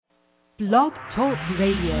Blog Talk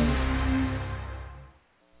Radio.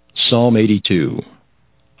 Psalm 82,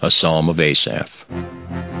 a psalm of Asaph.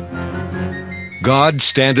 God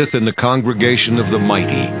standeth in the congregation of the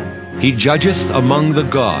mighty. He judgeth among the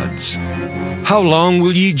gods. How long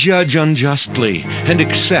will ye judge unjustly, and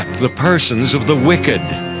accept the persons of the wicked?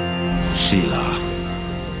 Selah.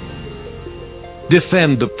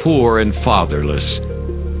 Defend the poor and fatherless.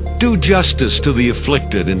 Do justice to the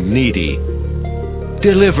afflicted and needy.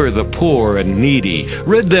 Deliver the poor and needy.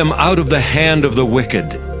 Rid them out of the hand of the wicked.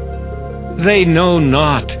 They know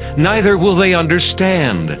not, neither will they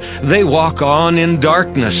understand. They walk on in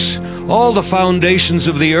darkness. All the foundations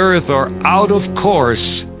of the earth are out of course.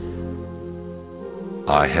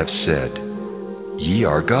 I have said, Ye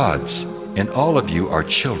are gods, and all of you are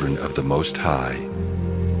children of the Most High.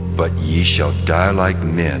 But ye shall die like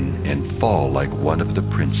men, and fall like one of the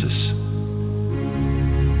princes.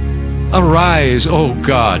 Arise, O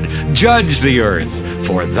God, judge the earth,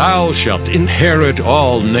 for thou shalt inherit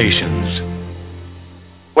all nations.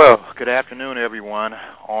 Well, good afternoon, everyone,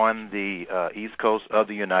 on the east coast of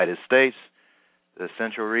the United States, the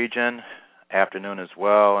central region, afternoon as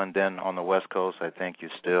well, and then on the west coast, I think you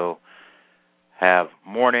still have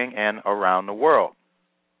morning, and around the world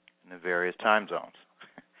in the various time zones.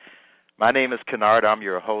 My name is Kennard. I'm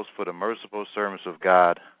your host for the Merciful Servants of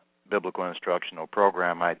God Biblical Instructional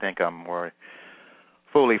Program. I think I'm more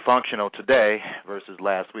fully functional today versus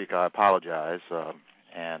last week. I apologize,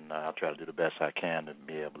 and I'll try to do the best I can to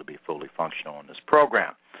be able to be fully functional in this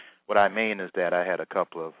program. What I mean is that I had a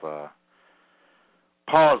couple of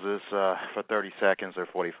pauses for 30 seconds or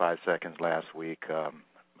 45 seconds last week,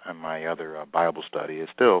 and my other Bible study is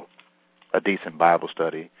still a decent Bible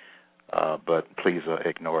study, but please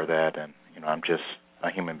ignore that. And I'm just a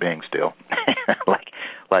human being still,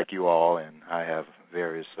 like you all, and I have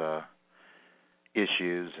various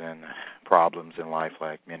issues and problems in life,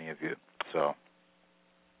 like many of you. So,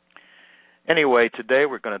 anyway, today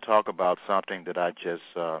we're going to talk about something that I just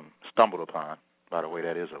stumbled upon. By the way,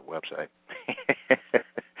 that is a website.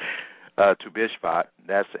 Tu Bishvat.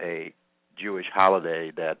 That's a Jewish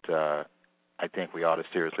holiday that I think we ought to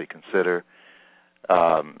seriously consider.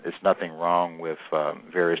 It's nothing wrong with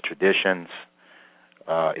various traditions.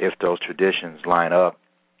 If those traditions line up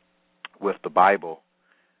with the Bible,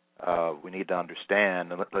 we need to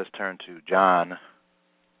understand. Let's turn to John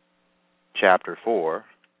chapter 4.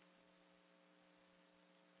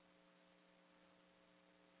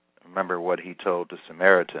 Remember what he told the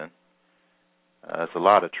Samaritan. There's a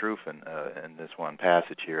lot of truth in this one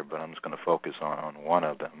passage here, but I'm just going to focus on one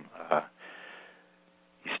of them.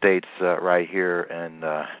 He states right here in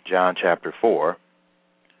John chapter 4,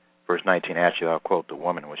 verse 19, actually I'll quote the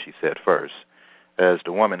woman, what she said first. As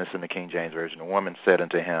the woman, it's in the King James Version, the woman said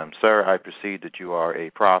unto him, Sir, I perceive that you are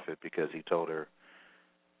a prophet, because he told her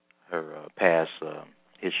past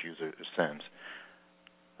issues or sins.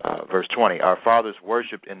 Verse 20, our fathers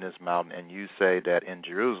worshipped in this mountain, and you say that in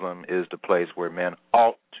Jerusalem is the place where men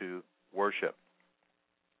ought to worship.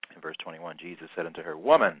 In verse 21, Jesus said unto her,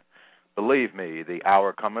 Woman, believe me, the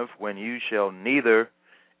hour cometh when you shall neither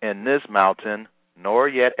in this mountain nor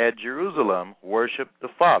yet at Jerusalem worship the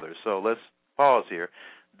Father. So let's pause here.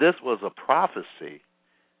 This was a prophecy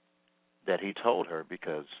that he told her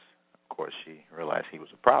because, of course, she realized he was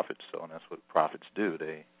a prophet. So that's what prophets do.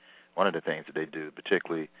 One of the things that they do,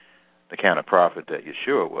 particularly the kind of prophet that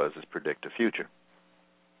Yeshua was, is predict the future.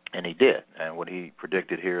 And he did. And what he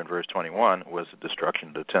predicted here in verse 21 was the destruction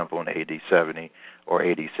of the temple in AD 70 or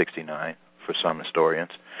AD 69 for some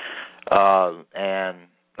historians. And,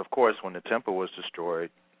 of course, when the temple was destroyed,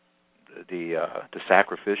 the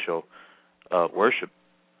sacrificial worship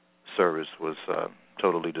service was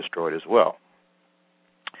totally destroyed as well.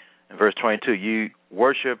 In verse 22, ye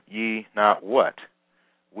worship ye not what?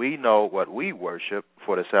 We know what we worship,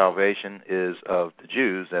 for the salvation is of the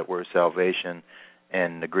Jews. That word salvation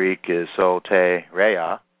in the Greek is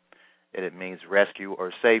soteria, and it means rescue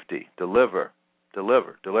or safety, deliver.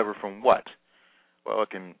 Deliver from what? Well,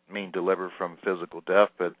 it can mean deliver from physical death,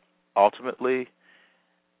 but ultimately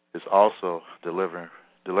it's also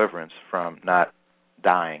deliverance from not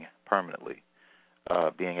dying permanently,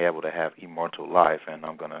 being able to have immortal life. And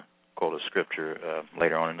I'm going to quote a scripture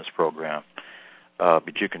later on in this program.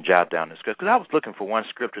 But you can jot down this scripture. Because I was looking for one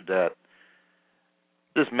scripture that,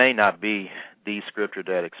 this may not be the scripture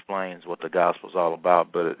that explains what the gospel is all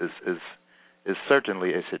about, but it's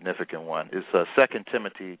certainly a significant one. It's 2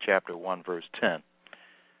 Timothy chapter 1, verse 10.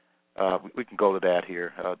 We can go to that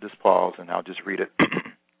here. Just pause, and I'll just read it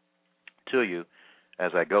to you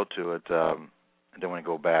as I go to it. And then we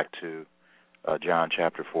go back to John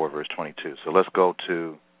chapter 4, verse 22. So let's go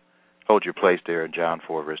to hold your place there in John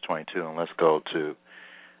 4, verse 22, and let's go to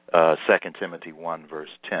 2 Timothy 1, verse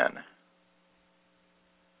 10.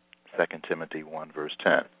 2 Timothy 1, verse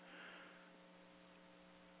 10.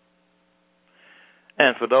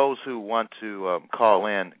 And for those who want to call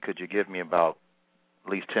in, could you give me about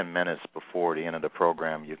at least 10 minutes before the end of the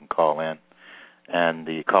program? You can call in. And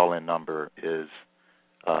the call-in number is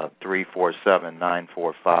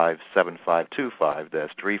 347-945-7525.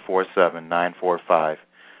 That's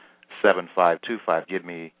 347-945-7525. Give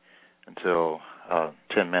me until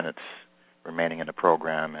 10 minutes remaining in the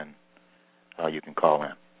program, and you can call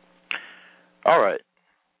in. All right.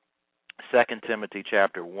 2 Timothy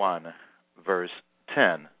chapter 1, verse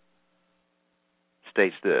 10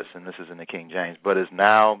 states this, and this is in the King James, but is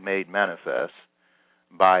now made manifest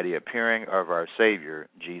by the appearing of our Savior,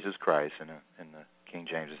 Jesus Christ. In the King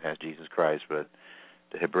James it has Jesus Christ, but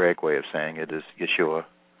the Hebraic way of saying it is Yeshua,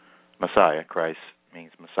 Messiah. Christ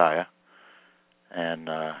means Messiah. And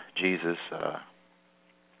Jesus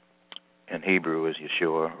in Hebrew is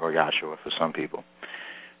Yeshua or Yahshua for some people,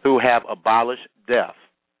 who have abolished death.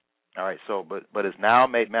 All right, so, but is now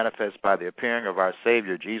made manifest by the appearing of our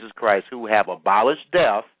Savior, Jesus Christ, who have abolished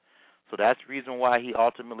death. So that's the reason why he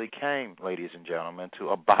ultimately came, ladies and gentlemen, to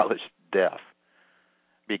abolish death.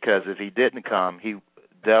 Because if he didn't come,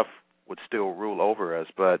 death would still rule over us.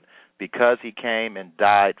 But because he came and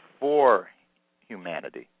died for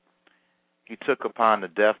humanity, he took upon the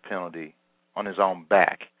death penalty on his own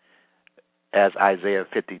back. As Isaiah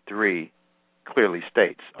 53 clearly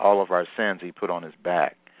states, all of our sins he put on his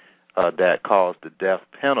back. That caused the death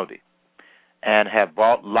penalty, and have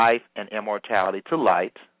brought life and immortality to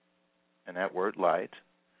light. And that word light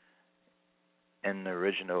in the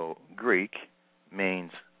original Greek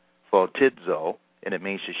means photizo, and it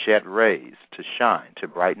means to shed rays, to shine, to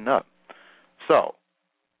brighten up. So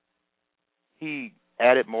he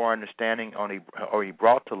added more understanding or he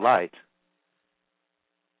brought to light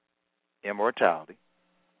immortality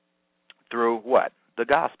through what? The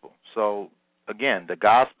gospel. So again, the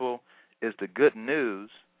gospel is the good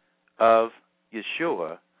news of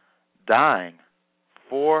Yeshua dying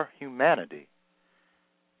for humanity,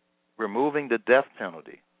 removing the death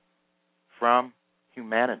penalty from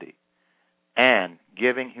humanity, and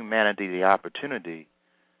giving humanity the opportunity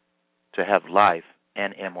to have life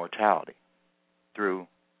and immortality through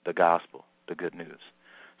the gospel, the good news.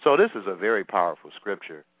 So this is a very powerful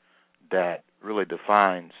scripture that really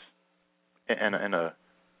defines in a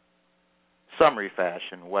summary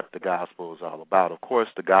fashion what the gospel is all about. Of course,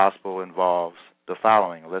 the gospel involves the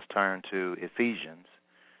following. Let's turn to Ephesians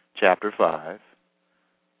chapter 5.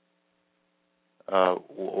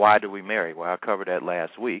 Why do we marry? Well, I covered that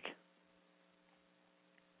last week.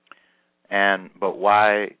 But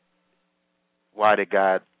why did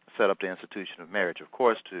God set up the institution of marriage? Of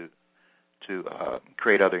course, to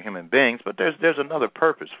create other human beings, but there's another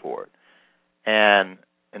purpose for it. And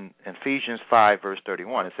in Ephesians 5, verse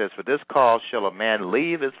 31, it says, "For this cause shall a man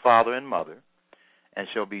leave his father and mother, and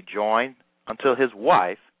shall be joined unto his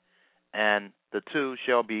wife, and the two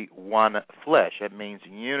shall be one flesh." That means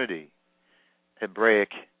unity.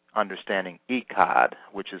 Hebraic understanding, echad,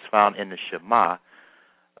 which is found in the Shema.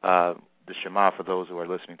 The Shema, for those who are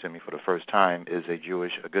listening to me for the first time, is a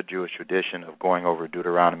good Jewish tradition of going over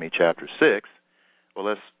Deuteronomy chapter 6. Well,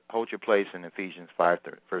 let's hold your place in Ephesians 5,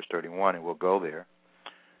 verse 31, and we'll go there.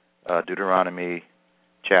 Deuteronomy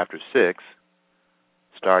chapter 6,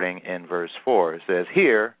 starting in verse 4. It says,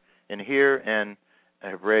 here in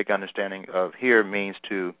Hebraic understanding of here means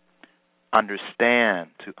to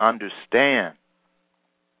understand,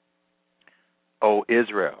 O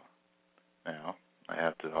Israel. Now, I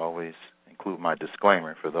have to always include my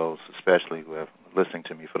disclaimer for those especially who have listening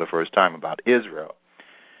to me for the first time about Israel.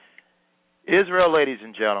 Israel, ladies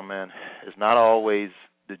and gentlemen, is not always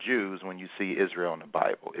the Jews when you see Israel in the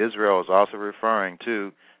Bible. Israel is also referring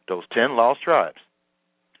to those 10 lost tribes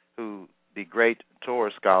who the great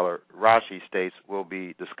Torah scholar Rashi states will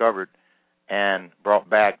be discovered and brought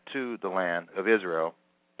back to the land of Israel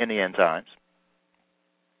in the end times.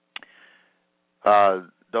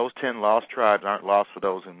 Those 10 lost tribes aren't lost for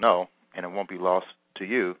those who know, and it won't be lost to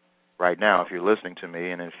you right now if you're listening to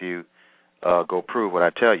me and if you go prove what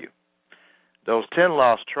I tell you. Those 10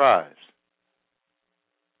 lost tribes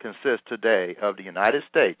consist today of the United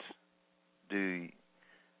States, the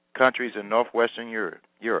countries in northwestern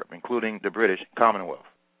Europe, including the British Commonwealth,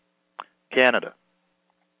 Canada,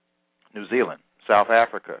 New Zealand, South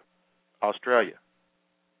Africa, Australia,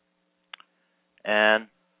 and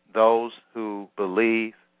those who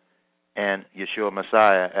believe in Yeshua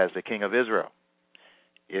Messiah as the King of Israel.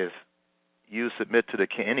 If you submit to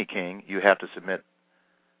any king, you have to submit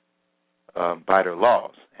by their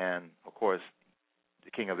laws. And, of course,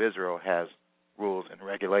 the king of Israel has rules and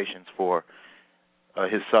regulations for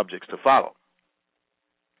his subjects to follow.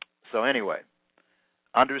 So anyway,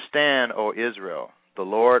 understand, O Israel, the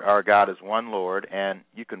Lord our God is one Lord, and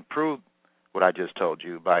you can prove what I just told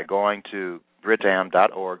you by going to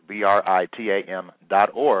britam.org,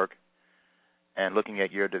 britam.org, and looking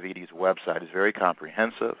at your Davidi's website. It's very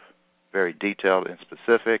comprehensive, very detailed and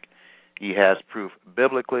specific. He has proof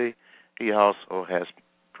biblically. He also has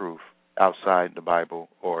proof outside the Bible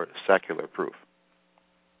or secular proof.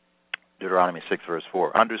 Deuteronomy 6, verse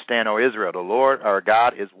 4. Understand, O Israel, the Lord our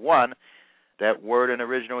God is one. That word in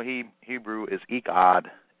original Hebrew is echad.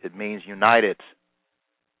 It means united.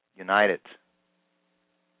 United.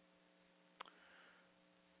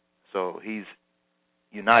 So he's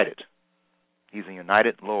united. He's a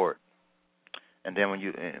united Lord. And then when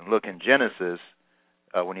you look in Genesis,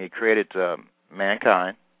 when he created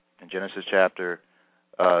mankind, in Genesis chapter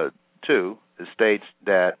 2, it states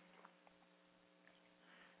that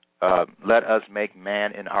let us make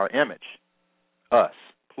man in our image. Us,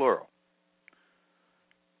 plural.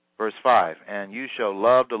 Verse 5, and you shall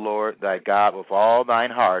love the Lord thy God with all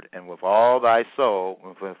thine heart, and with all thy soul,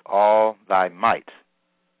 and with all thy might.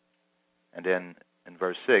 And then in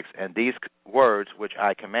verse 6, and these words which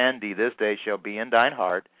I command thee this day shall be in thine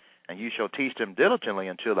heart, and you shall teach them diligently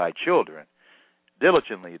unto thy children.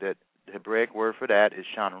 Diligently, the Hebraic word for that is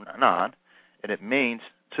shanan, and it means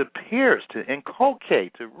to pierce, to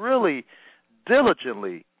inculcate, to really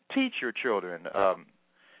diligently teach your children.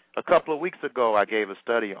 A couple of weeks ago, I gave a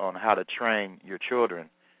study on how to train your children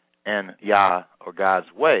in Yah or God's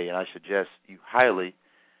way, and I suggest you highly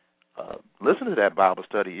listen to that Bible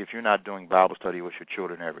study if you're not doing Bible study with your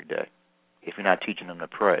children every day, if you're not teaching them to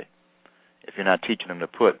pray, if you're not teaching them to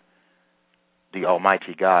put the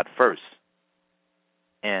Almighty God first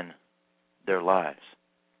in their lives.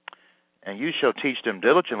 And you shall teach them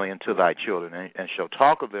diligently unto thy children, and shall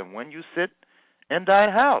talk of them when you sit in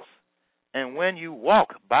thine house, and when you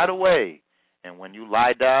walk by the way, and when you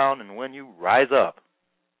lie down, and when you rise up.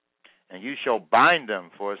 And you shall bind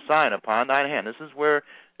them for a sign upon thine hand. This is where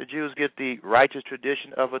the Jews get the righteous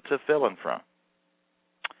tradition of a tefillin from.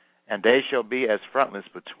 And they shall be as frontlets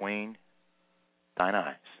between thine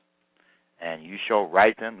eyes. And you shall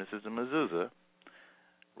write them, this is the mezuzah,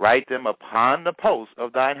 write them upon the posts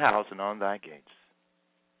of thine house and on thy gates.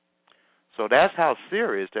 So that's how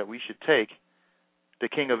serious that we should take the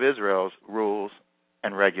king of Israel's rules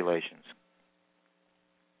and regulations.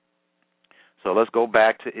 So let's go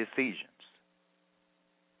back to Ephesians.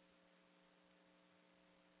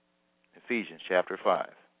 Ephesians chapter 5.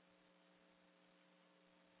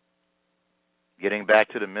 Getting back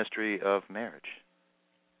to the mystery of marriage.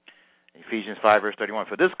 Ephesians 5, verse 31.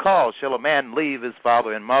 For this cause shall a man leave his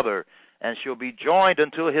father and mother, and shall be joined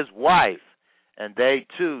unto his wife, and they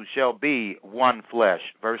two shall be one flesh.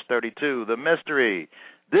 Verse 32, the mystery.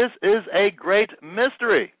 This is a great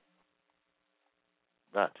mystery.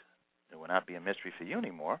 But it will not be a mystery for you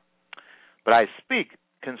anymore. But I speak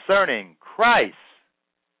concerning Christ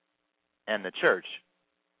and the church,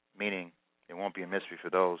 meaning it won't be a mystery for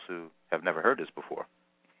those who have never heard this before,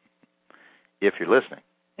 if you're listening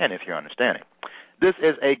and if you're understanding. This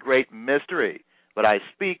is a great mystery, but I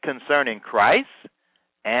speak concerning Christ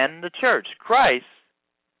and the church. Christ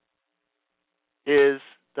is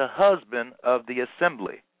the husband of the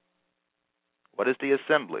assembly. What is the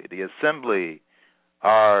assembly? The assembly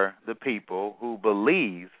are the people who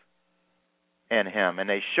believe in him, and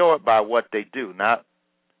they show it by what they do, not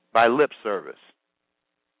by lip service.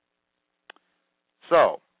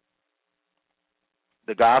 So,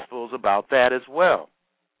 the gospel is about that as well.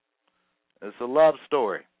 It's a love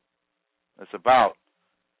story. It's about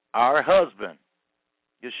our husband,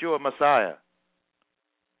 Yeshua Messiah,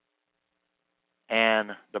 and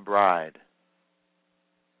the bride,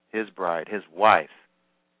 his wife,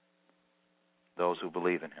 those who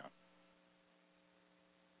believe in him.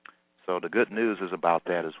 So the good news is about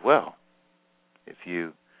that as well. If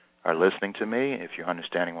you are listening to me, if you're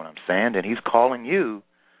understanding what I'm saying, then he's calling you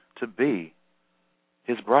to be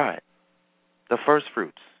his bride, the first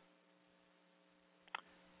fruits.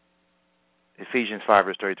 Ephesians 5,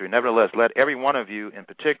 verse 33. Nevertheless, let every one of you in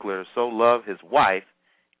particular so love his wife,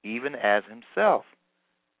 even as himself.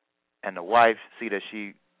 And the wife, see that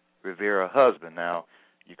she revere her husband. Now,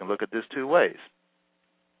 you can look at this two ways.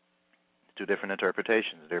 Two different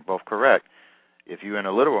interpretations. They're both correct. If you're in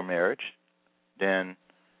a literal marriage, then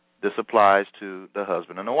this applies to the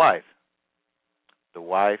husband and the wife. The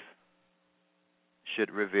wife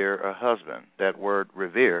should revere her husband. That word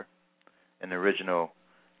revere in the original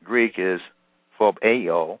Greek is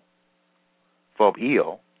phobeo,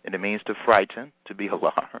 phobeo, and it means to frighten, to be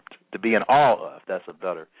alarmed, to be in awe of. That's a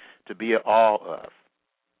better, to be in awe of.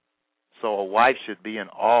 So a wife should be in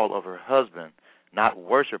awe of her husband, not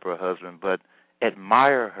worship her husband, but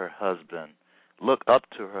admire her husband, look up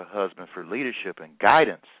to her husband for leadership and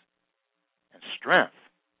guidance and strength.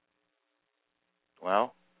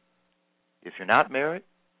 Well, if you're not married,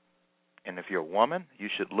 and if you're a woman, you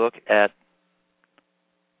should look at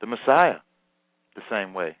the Messiah the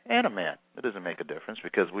same way, and a man. It doesn't make a difference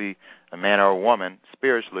because a man or a woman,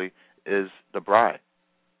 spiritually, is the bride.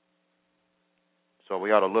 So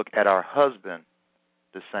we ought to look at our husband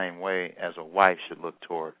the same way as a wife should look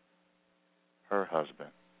toward her husband.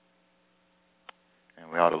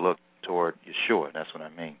 And we ought to look toward Yeshua, that's what I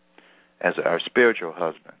mean, as our spiritual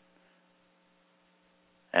husband.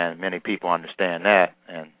 And many people understand that,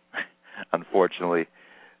 and unfortunately,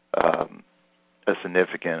 a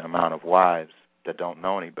significant amount of wives that don't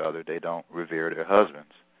know any better, they don't revere their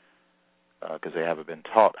husbands because they haven't been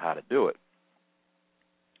taught how to do it.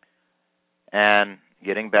 And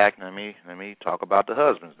getting back, let me talk about the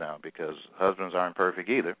husbands now, because husbands aren't perfect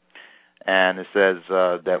either. And it says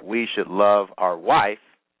that we should love our wife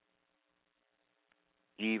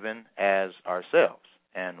even as ourselves.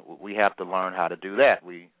 And we have to learn how to do that.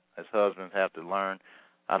 We, as husbands, have to learn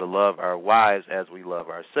how to love our wives as we love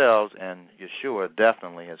ourselves. And Yeshua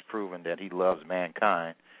definitely has proven that he loves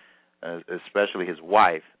mankind, especially his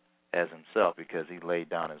wife, as himself, because he laid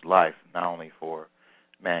down his life not only for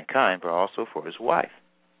mankind, but also for his wife.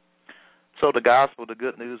 So the gospel, the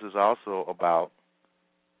good news, is also about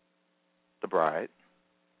the bride,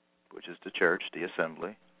 which is the church, the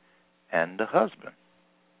assembly, and the husband.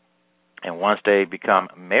 And once they become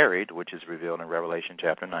married, which is revealed in Revelation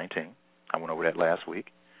chapter 19, I went over that last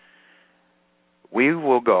week, we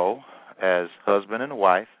will go as husband and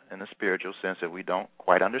wife in the spiritual sense that we don't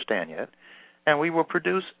quite understand yet, and we will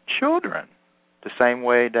produce children the same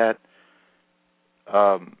way that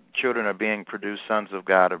children are being produced, sons of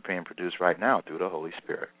God are being produced right now through the Holy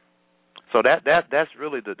Spirit. So that's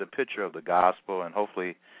really the picture of the gospel, and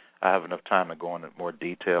hopefully I have enough time to go into more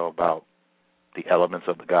detail about the elements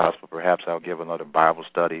of the gospel. Perhaps I'll give another Bible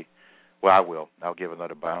study. Well, I will. I'll give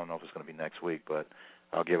another. I don't know if it's going to be next week, but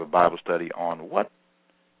I'll give a Bible study on what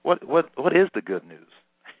is the good news,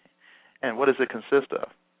 and what does it consist of?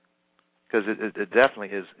 Because it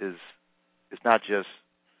definitely is. It's not just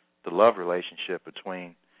the love relationship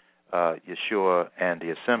between Yeshua and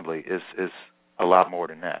the assembly. Is a lot more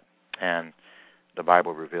than that, and the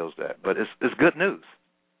Bible reveals that. But it's good news,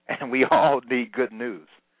 and we all need good news.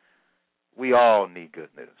 We all need good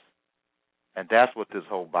news. And that's what this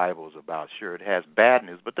whole Bible is about. Sure, it has bad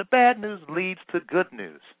news, but the bad news leads to good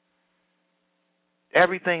news.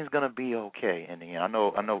 Everything's going to be okay in the end. I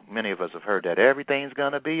know many of us have heard that. Everything's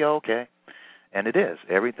going to be okay. And it is.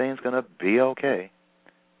 Everything's going to be okay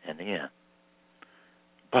in the end.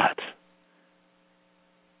 But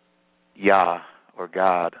Yah, or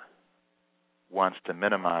God, wants to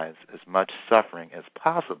minimize as much suffering as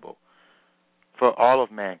possible for all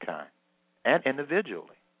of mankind and individually.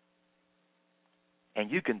 And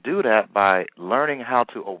you can do that by learning how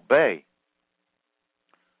to obey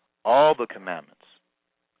all the commandments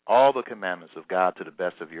of God to the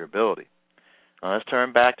best of your ability. Now let's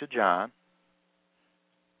turn back to John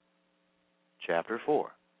chapter 4.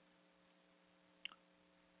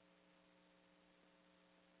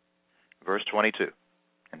 Verse 22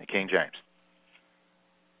 in the King James.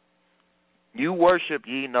 You worship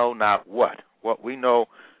ye know not what. What we know,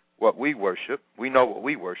 what we worship. We know what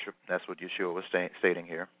we worship. That's what Yeshua was stating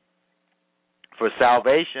here. For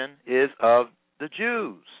salvation is of the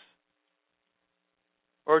Jews,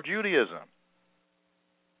 or Judaism.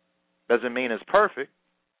 Doesn't mean it's perfect,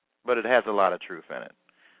 but it has a lot of truth in it.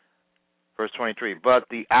 Verse 23, but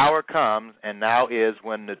the hour comes, and now is,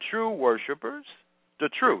 when the true worshipers, the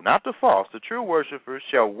true, not the false, the true worshipers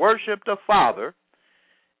shall worship the Father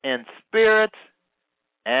in spirit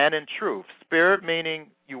and in truth. Spirit meaning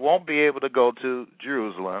you won't be able to go to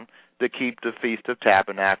Jerusalem to keep the Feast of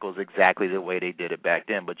Tabernacles exactly the way they did it back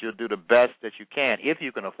then, but you'll do the best that you can if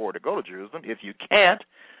you can afford to go to Jerusalem. If you can't,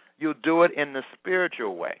 you'll do it in the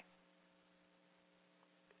spiritual way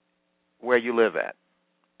where you live at.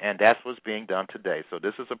 And that's what's being done today. So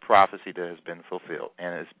this is a prophecy that has been fulfilled,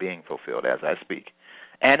 and it's being fulfilled as I speak.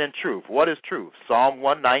 And in truth, what is truth? Psalm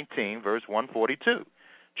 119, verse 142.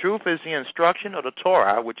 Truth is the instruction of the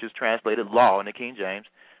Torah, which is translated law in the King James,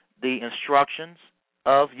 the instructions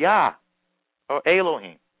of Yah, or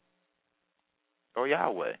Elohim, or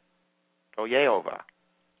Yahweh, or Yehovah.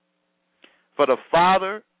 For the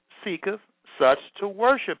Father seeketh such to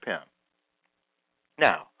worship him.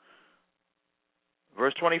 Now,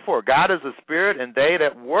 verse 24, God is a spirit, and they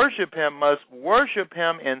that worship him must worship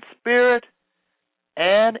him in spirit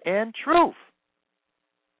and in truth.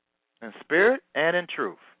 In spirit and in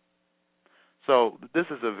truth. So this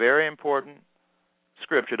is a very important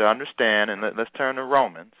scripture to understand, and let's turn to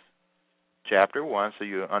Romans chapter 1 so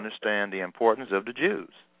you understand the importance of the Jews.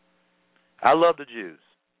 I love the Jews,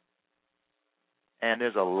 and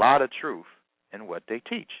there's a lot of truth in what they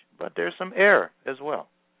teach, but there's some error as well.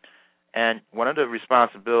 And one of the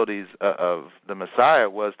responsibilities of the Messiah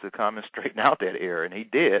was to come and straighten out that error, and he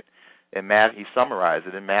did. And he summarized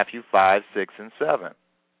it in Matthew 5, 6, and 7.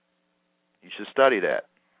 You should study that.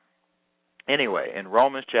 Anyway, in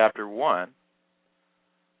Romans chapter 3,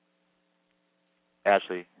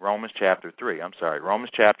 Romans chapter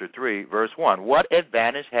 3, verse 1. What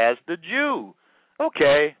advantage has the Jew?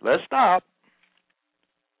 Okay, let's stop.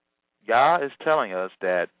 Yah is telling us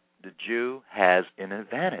that the Jew has an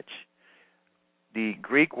advantage. The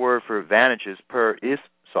Greek word for advantage is per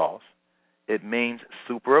isos. It means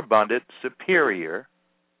superabundant, superior,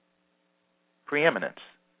 preeminence.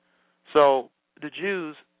 So the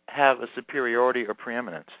Jews have a superiority or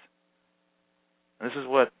preeminence. And this is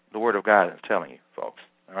what the Word of God is telling you, folks.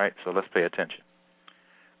 All right, so let's pay attention.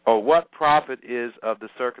 Or what profit is of the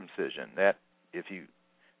circumcision? Let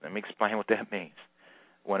me explain what that means.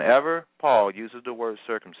 Whenever Paul uses the word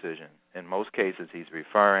circumcision, in most cases he's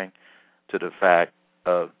referring to the fact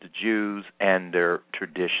of the Jews and their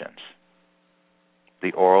traditions.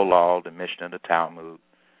 The oral law, the Mishnah, the Talmud,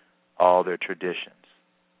 all their traditions.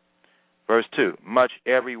 Verse 2, much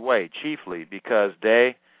every way, chiefly because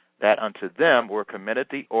they that unto them were committed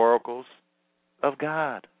the oracles of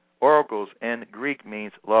God. Oracles in Greek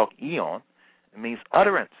means logion. It means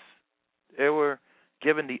utterance. They were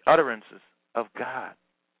given the utterances of God.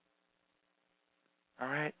 All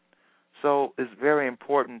right? So it's very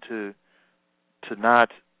important to not,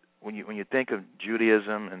 when you think of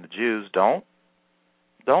Judaism and the Jews, don't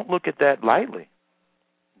look at that lightly.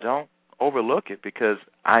 Don't overlook it, because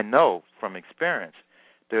I know from experience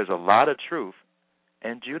there's a lot of truth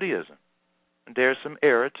in Judaism. There's some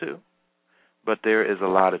error too, but there is a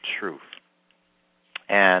lot of truth.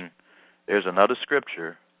 And there's another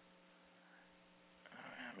scripture.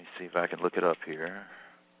 Let me see if I can look it up here.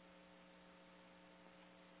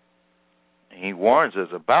 He warns us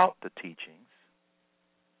about the teachings.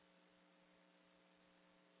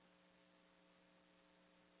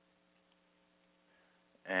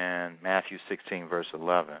 And Matthew 16, verse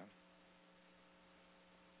 11.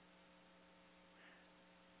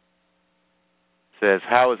 Says,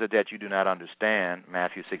 how is it that you do not understand,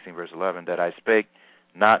 Matthew 16, verse 11, that I spake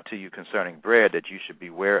not to you concerning bread, that you should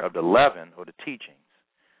beware of the leaven or the teachings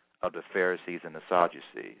of the Pharisees and the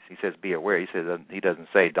Sadducees. He says, be aware. He doesn't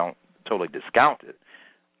say don't totally discount it.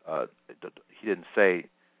 He didn't say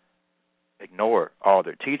ignore all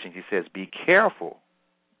their teachings. He says be careful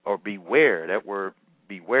or beware. That word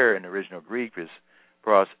beware in the original Greek is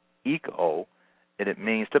pros eiko, and it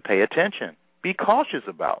means to pay attention. Be cautious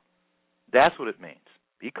about. That's what it means.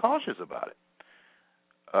 Be cautious about it.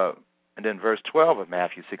 And then verse 12 of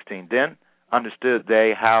Matthew 16, then understood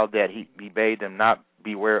they how that he bade them not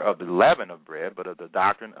beware of the leaven of bread, but of the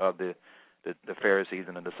doctrine of the Pharisees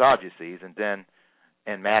and the Sadducees. And then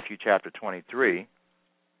in Matthew chapter 23,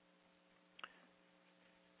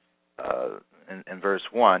 in verse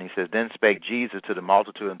 1, he says, then spake Jesus to the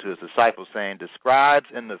multitude and to his disciples, saying, the scribes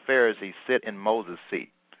and the Pharisees sit in Moses' seat,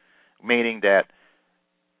 meaning that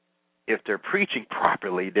if they're preaching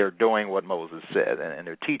properly, they're doing what Moses said, and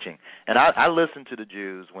they're teaching. And I listen to the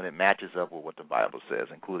Jews when it matches up with what the Bible says,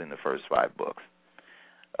 including the first 5 books.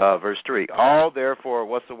 Verse 3, all therefore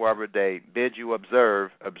whatsoever they bid you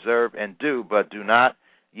observe and do, but do not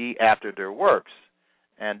ye after their works.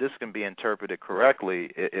 And this can be interpreted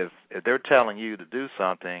correctly. If they're telling you to do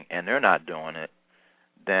something and they're not doing it,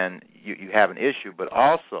 then you have an issue. But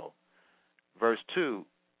also, verse 2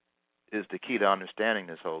 is the key to understanding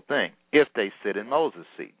this whole thing. If they sit in Moses'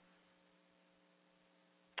 seat.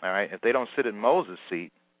 All right? If they don't sit in Moses'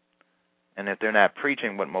 seat, and if they're not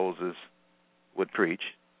preaching what Moses would preach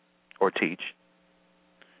or teach,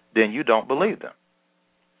 then you don't believe them.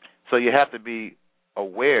 So you have to be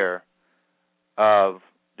aware of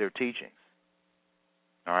their teachings.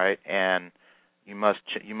 All right? And you must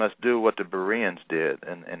do what the Bereans did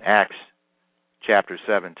in Acts chapter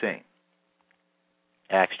 17.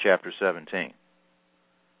 Acts chapter 17.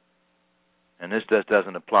 And this just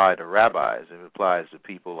doesn't apply to rabbis. It applies to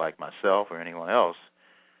people like myself or anyone else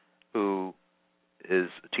who is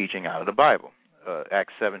teaching out of the Bible.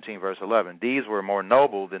 Acts 17, verse 11. These were more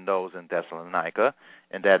noble than those in Thessalonica,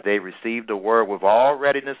 in that they received the word with all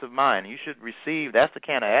readiness of mind. You should receive, that's the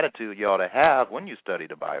kind of attitude you ought to have when you study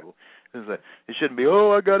the Bible. It shouldn't be,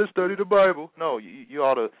 oh, I got to study the Bible. No, you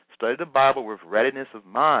ought to study the Bible with readiness of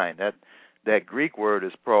mind. That Greek word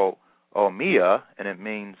is pro-omia, and it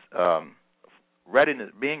means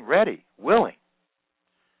readiness, being ready, willing.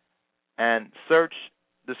 And search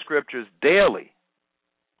the scriptures daily,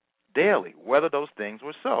 whether those things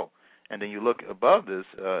were so. And then you look above this,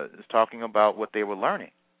 it's talking about what they were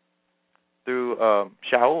learning through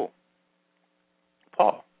Shaul,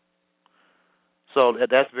 Paul. So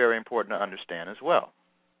that's very important to understand as well.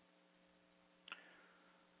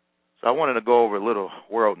 So I wanted to go over a little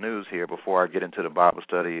world news here before I get into the Bible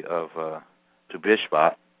study of Tu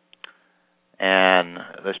Bishvat. And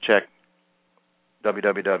let's check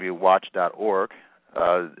www.watch.org.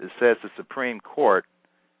 It says the Supreme Court,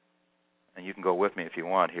 and you can go with me if you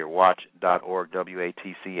want here, watch.org,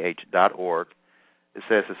 watch.org. It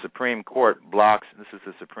says the Supreme Court blocks, this is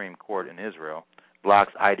the Supreme Court in Israel,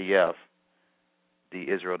 blocks IDF, the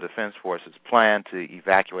Israel Defense Forces, plan to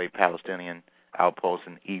evacuate Palestinian outposts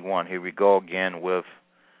in E1. Here we go again with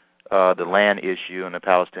the land issue, and the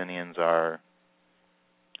Palestinians are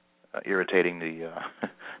irritating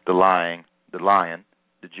the lion,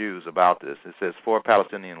 the Jews about this. It says 4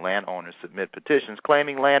 Palestinian landowners submit petitions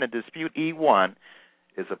claiming land in dispute E1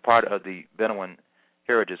 is a part of the Bedouin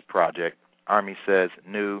Heritage Project. Army says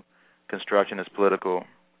new construction is political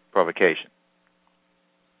provocation.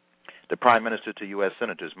 The Prime Minister to U.S.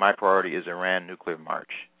 Senators, my priority is Iran nuclear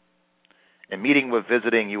march. In meeting with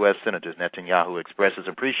visiting U.S. Senators, Netanyahu expresses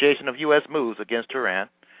appreciation of U.S. moves against Iran.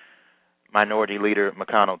 Minority Leader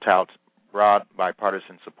McConnell touts broad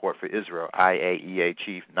bipartisan support for Israel. IAEA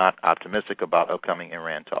chief not optimistic about upcoming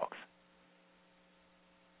Iran talks.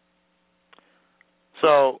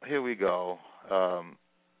 So here we go.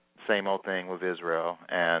 Same old thing with Israel,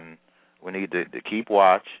 and we need to keep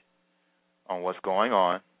watch on what's going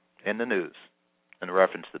on in the news in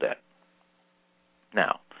reference to that.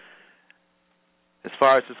 Now, as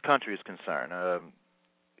far as this country is concerned,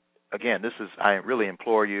 again, I really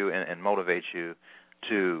implore you and motivate you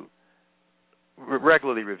to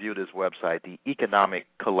regularly review this website. The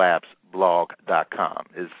economiccollapseblog.com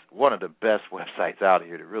is one of the best websites out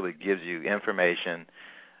here that really gives you information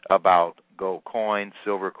about gold coins,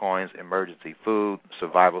 silver coins, emergency food,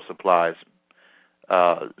 survival supplies,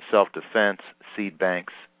 self-defense, seed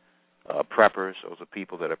banks, preppers. Those are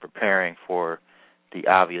people that are preparing for the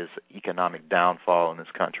obvious economic downfall in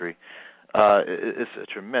this country. It's a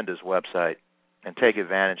tremendous website, and take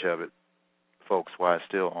advantage of it, folks, while it's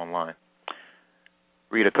still online.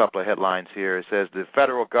 Read a couple of headlines here. It says the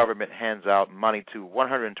federal government hands out money to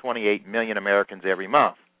 128 million Americans every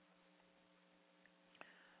month,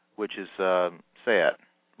 which is sad,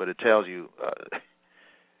 but it tells you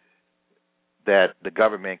that the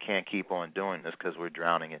government can't keep on doing this because we're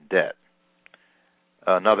drowning in debt.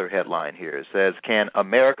 Another headline here, it says, can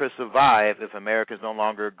America survive if Americans no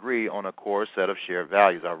longer agree on a core set of shared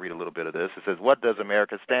values? I'll read a little bit of this. It says, what does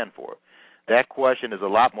America stand for? That question is a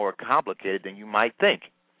lot more complicated than you might think.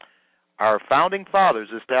 Our founding fathers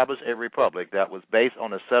established a republic that was based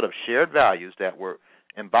on a set of shared values that were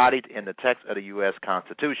embodied in the text of the U.S.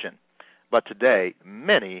 Constitution. But today,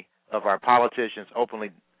 many of our politicians openly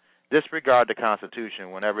disregard the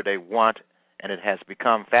Constitution whenever they want, and it has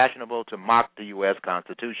become fashionable to mock the U.S.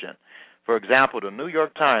 Constitution. For example, the New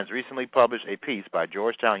York Times recently published a piece by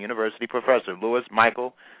Georgetown University professor Louis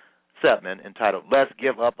Michael Setman entitled, Let's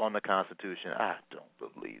Give Up on the Constitution. I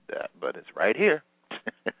don't believe that, but it's right here.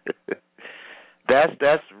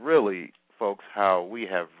 That's really, folks, how we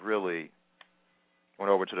have really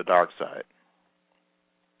went over to the dark side,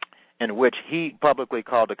 in which he publicly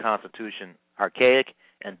called the Constitution archaic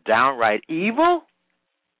and downright evil.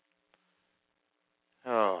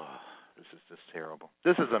 Oh, this is just terrible.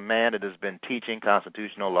 This is a man that has been teaching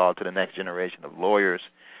constitutional law to the next generation of lawyers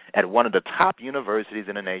at one of the top universities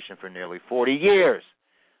in the nation for nearly 40 years.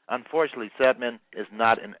 Unfortunately, Setman is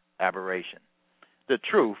not an aberration. The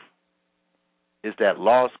truth is that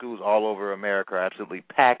law schools all over America are absolutely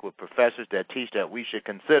packed with professors that teach that we should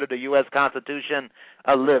consider the U.S. Constitution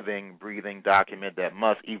a living, breathing document that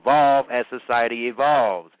must evolve as society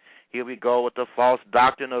evolves. Here we go with the false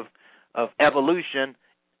doctrine of evolution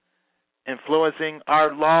influencing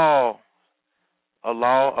our law, a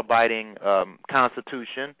law-abiding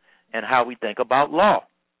Constitution, and how we think about law.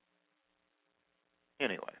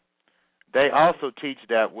 Anyway, they also teach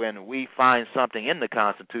that when we find something in the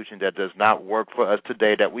Constitution that does not work for us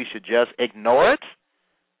today, that we should just ignore it.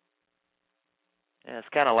 it's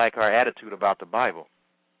kind of like our attitude about the Bible.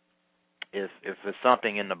 If it's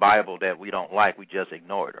something in the Bible that we don't like, we just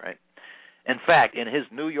ignore it, right? In fact, in his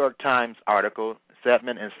New York Times article,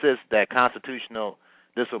 Setman insists that constitutional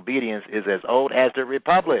disobedience is as old as the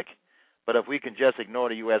Republic. But if we can just ignore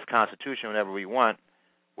the U.S. Constitution whenever we want,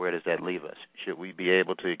 where does that leave us? Should we be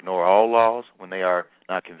able to ignore all laws when they are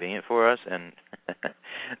not convenient for us? And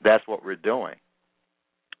that's what we're doing.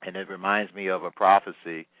 And it reminds me of a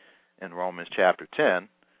prophecy in Romans chapter 10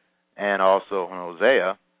 and also in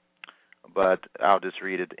Hosea, but I'll just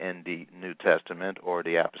read it in the New Testament or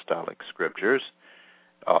the Apostolic Scriptures.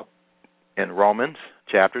 In Romans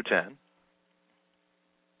chapter 10,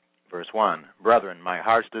 verse 1, Brethren, my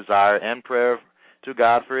heart's desire and prayer to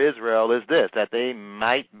God for Israel is this, that they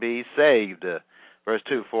might be saved. Verse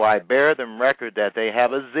 2, for I bear them record that they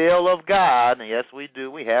have a zeal of God. And yes, we do.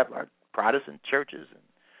 We have our Protestant churches.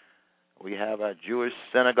 We have our Jewish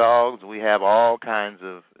synagogues. We have all kinds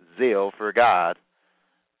of zeal for God.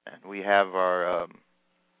 And we have our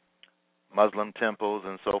Muslim temples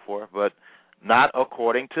and so forth, but not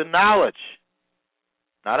according to knowledge.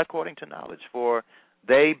 Not according to knowledge. For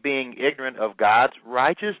they being ignorant of God's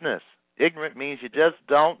righteousness. Ignorant means you just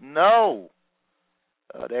don't know.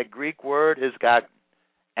 That Greek word is got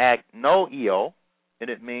agnoio, and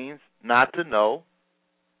it means not to know,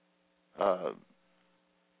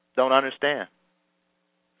 don't understand.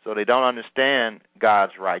 So they don't understand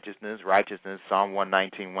God's righteousness. Righteousness, Psalm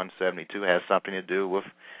 119, 172, has something to do with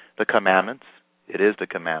the commandments. It is the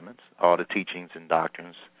commandments, all the teachings and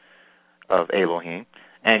doctrines of Elohim,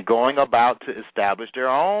 and going about to establish their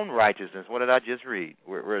own righteousness. What did I just read?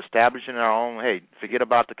 We're establishing our own. Hey, forget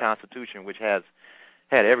about the Constitution, which has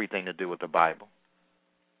had everything to do with the Bible.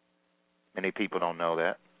 Many people don't know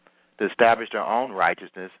that. To establish their own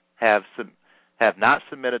righteousness, have not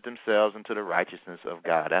submitted themselves into the righteousness of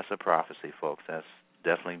God. That's a prophecy, folks. That's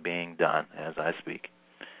definitely being done as I speak.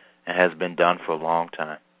 It has been done for a long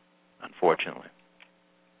time, unfortunately.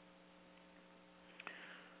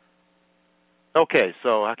 Okay,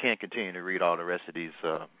 so I can't continue to read all the rest of these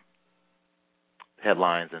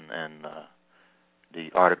headlines and the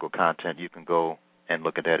article content. You can go and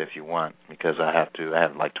look at that if you want, because I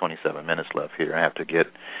have like 27 minutes left here. I have to get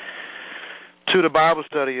to the Bible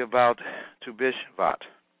study about Tu Bishvat.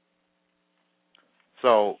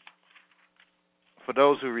 So, for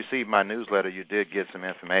those who received my newsletter, you did get some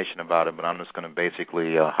information about it, but I'm just going to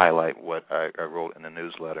basically highlight what I wrote in the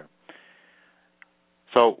newsletter.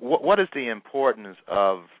 So, what is the importance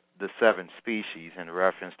of the 7 species in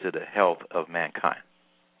reference to the health of mankind?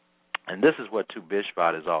 And this is what Tu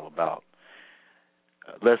Bishvat is all about.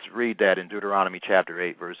 Let's read that in Deuteronomy chapter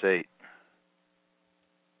 8, verse 8.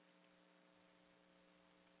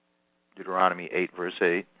 Deuteronomy 8, verse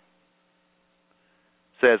 8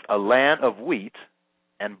 says, a land of wheat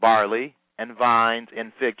and barley and vines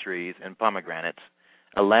and fig trees and pomegranates,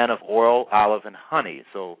 a land of oil, olive, and honey.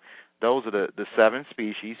 So those are the 7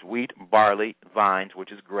 species: wheat, barley, vines,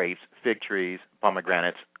 which is grapes, fig trees,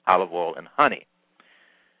 pomegranates, olive oil, and honey.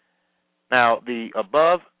 Now, the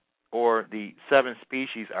above or the 7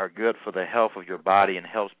 species are good for the health of your body and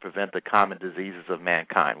helps prevent the common diseases of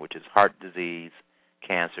mankind, which is heart disease,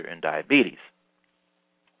 cancer, and diabetes.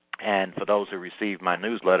 And for those who received my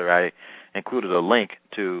newsletter, I included a link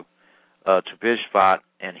to Tu Bishvat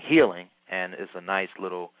and healing, and it's a nice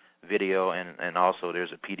little video, and also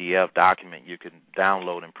there's a PDF document you can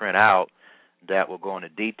download and print out that will go into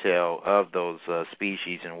detail of those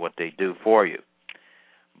species and what they do for you.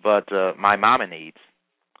 But my Maimonides,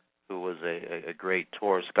 who was a great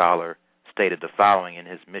Torah scholar, stated the following in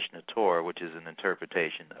his Mishnah Torah, which is an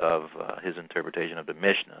interpretation of his interpretation of the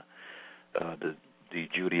Mishnah, the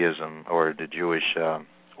Judaism or the Jewish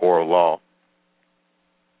oral law,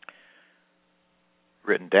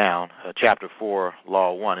 written down, chapter 4,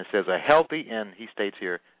 law 1. It says, he states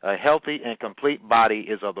here, a healthy and complete body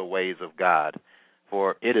is of the ways of God,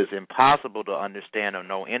 for it is impossible to understand or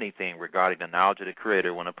know anything regarding the knowledge of the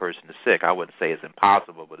Creator when a person is sick. I wouldn't say it's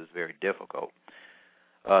impossible, but it's very difficult.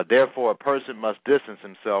 Therefore, a person must distance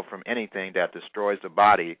himself from anything that destroys the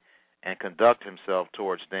body and conduct himself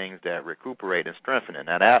towards things that recuperate and strengthen it.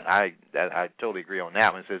 Now, I totally agree on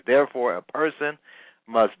that one. It says, therefore, a person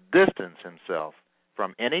must distance himself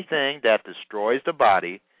from anything that destroys the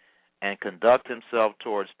body and conduct himself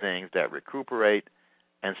towards things that recuperate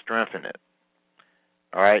and strengthen it.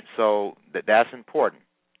 All right, so that's important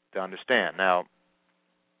to understand. Now,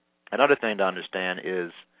 another thing to understand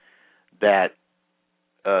is that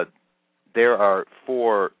there are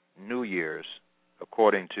 4 New Years,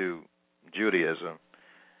 according to Judaism.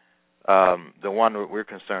 The one that we're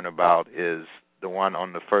concerned about is the one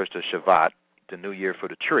on the 1st of Shevat, the New Year for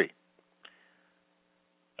the tree,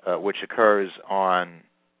 which occurs on,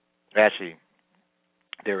 actually,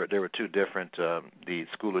 there were two different, the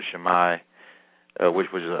School of Shammai, which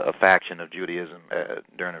was a faction of Judaism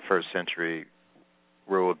during the first century,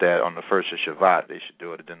 ruled that on the first of Shavat they should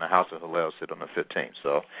do it, and then the house of Hillel said on the 15th.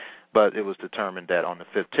 So, but it was determined that on the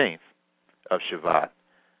 15th of Shavat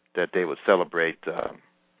that they would celebrate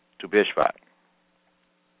Tu Bishvat.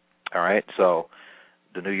 All right, so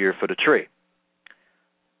the New Year for the tree.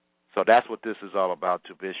 So that's what this is all about,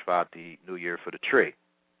 Tu Bishvat, the New Year for the tree.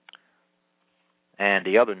 And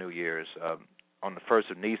the other New Years, on the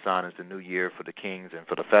 1st of Nisan is the New Year for the kings and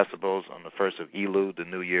for the festivals. On the 1st of Elul, the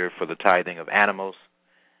New Year for the tithing of animals.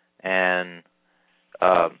 And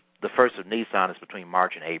the 1st of Nisan is between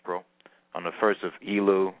March and April. On the 1st of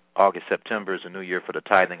Elul, August, September is the New Year for the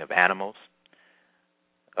tithing of animals.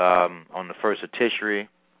 On the 1st of Tishri,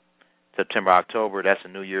 September, October, that's a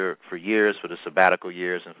New Year for years, for the sabbatical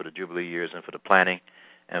years and for the Jubilee years and for the planting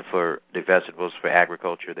and for the vegetables for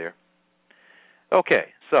agriculture there. Okay,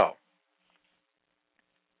 so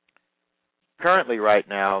currently right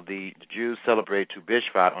now the Jews celebrate Tu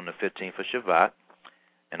Bishvat on the 15th of Shavat,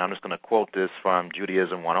 and I'm just going to quote this from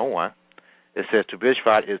Judaism 101. It says, Tu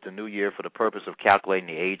Bishvat is the new year for the purpose of calculating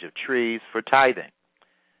the age of trees for tithing.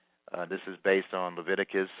 This is based on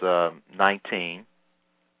Leviticus 19.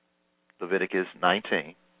 Leviticus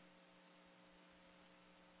 19,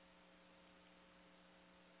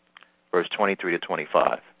 verse 23 to 25.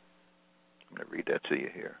 I'm going to read that to you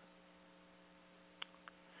here.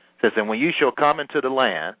 It says, and when you shall come into the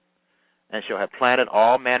land, and shall have planted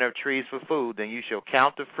all manner of trees for food, then you shall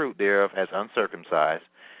count the fruit thereof as uncircumcised.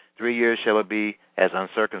 3 years shall it be as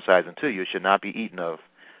uncircumcised unto you, it shall not be eaten of.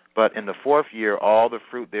 But in the 4th year all the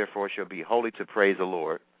fruit therefore shall be holy to praise the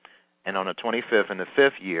Lord. And on the 25th and the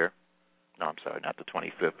 5th year, no, I'm sorry, not the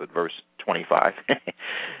 25th, but verse 25.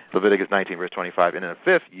 Leviticus 19, verse 25. And in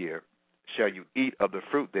the 5th year shall you eat of the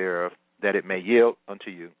fruit thereof, that it may yield unto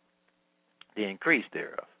you the increase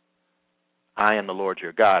thereof. I am the Lord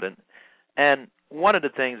your God. And one of the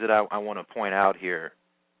things that I want to point out here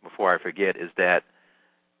before I forget is that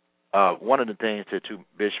one of the things that Tu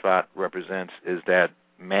Bishvat represents is that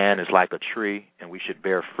man is like a tree and we should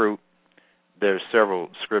bear fruit. There's several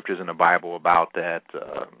scriptures in the Bible about that,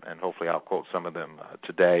 and hopefully I'll quote some of them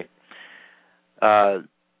today.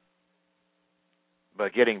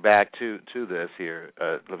 But getting back to this here,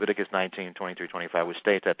 Leviticus 19, 23, 25, which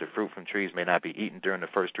states that the fruit from trees may not be eaten during the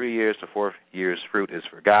first 3 years. The 4th year's fruit is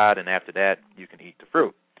for God, and after that you can eat the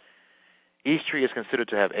fruit. Each tree is considered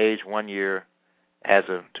to have aged 1 year as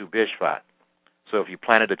of Tu Bishvat. So if you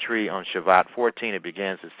planted a tree on Shavat 14, it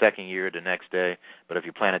begins the 2nd year the next day. But if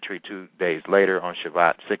you plant a tree 2 days later on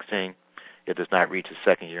Shavat 16, it does not reach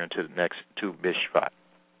the 2nd year until the next Tu Bishvat.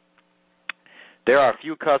 There are a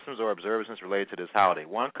few customs or observances related to this holiday.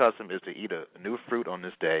 One custom is to eat a new fruit on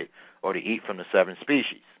this day or to eat from the 7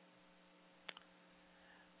 species.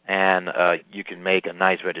 And you can make a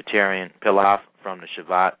nice vegetarian pilaf from the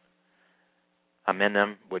Shavat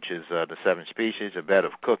Aminim, which is the 7 species, a bed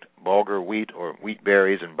of cooked bulgur wheat or wheat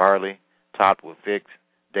berries and barley, topped with figs,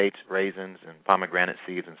 dates, raisins, and pomegranate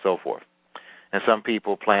seeds, and so forth. And some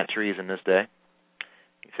people plant trees in this day.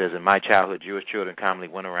 He says, in my childhood, Jewish children commonly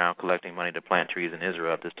went around collecting money to plant trees in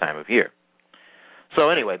Israel at this time of year. So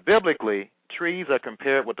anyway, biblically, trees are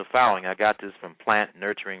compared with the following. I got this from Plant,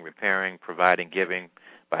 Nurturing, Repairing, Providing, Giving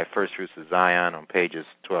by First Fruits of Zion on pages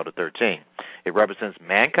 12 to 13. It represents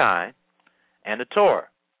mankind and the Torah.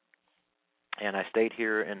 And I state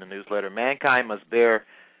here in the newsletter, mankind must bear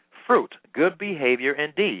fruit, good behavior,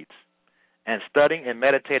 and deeds. And studying and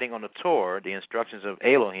meditating on the Torah, the instructions of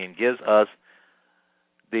Elohim, gives us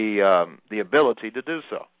the ability to do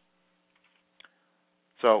so.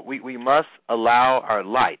 So we must allow our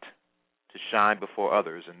light to shine before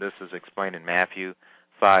others, and this is explained in Matthew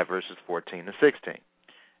 5, verses 14 to 16.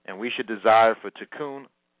 And we should desire for tikkun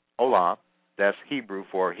olam, that's Hebrew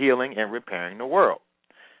for healing and repairing the world.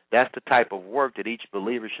 That's the type of work that each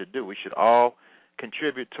believer should do. We should all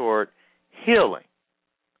contribute toward healing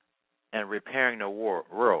and repairing the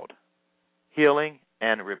world. Healing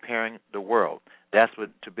and repairing the world. That's what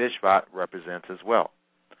Tu Bishvat represents as well.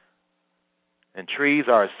 And trees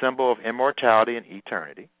are a symbol of immortality and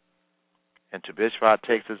eternity. And Tu Bishvat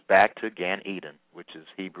takes us back to Gan Eden, which is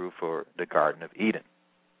Hebrew for the Garden of Eden.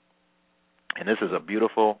 And this is a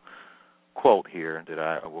beautiful quote here that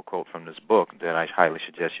I will quote from this book that I highly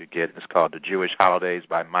suggest you get. It's called The Jewish Holidays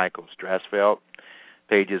by Michael Strasfeld,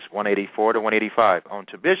 pages 184 to 185. On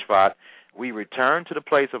Tu Bishvat, we return to the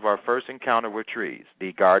place of our first encounter with trees,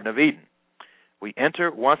 the Garden of Eden. We enter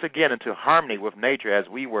once again into harmony with nature as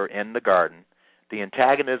we were in the garden, The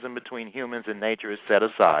antagonism between humans and nature is set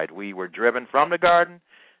aside. We were driven from the garden,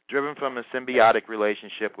 driven from a symbiotic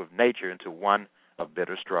relationship with nature into one of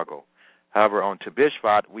bitter struggle. However, on Tu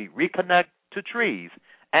Bishvat, we reconnect to trees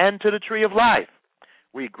and to the tree of life.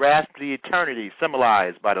 We grasp the eternity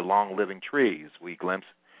symbolized by the long-living trees. We glimpse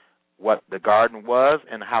what the garden was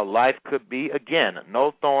and how life could be again.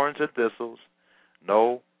 No thorns or thistles,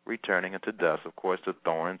 no returning into dust. Of course, the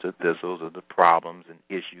thorns or thistles are the problems and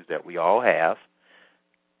issues that we all have.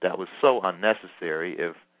 That was so unnecessary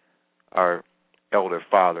if our elder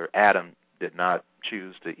father Adam did not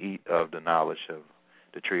choose to eat of the knowledge of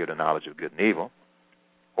the tree of the knowledge of good and evil,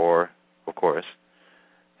 or, of course,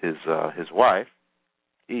 his wife,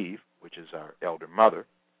 Eve, which is our elder mother,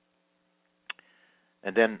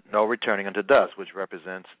 and then no returning unto dust, which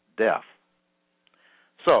represents death.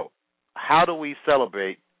 So, how do we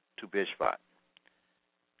celebrate Tu Bishvat?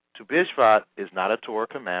 Tu Bishvat is not a Torah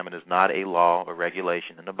commandment, is not a law or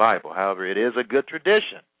regulation in the Bible. However, it is a good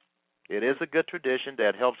tradition. It is a good tradition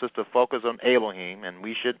that helps us to focus on Elohim, and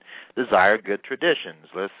we should desire good traditions.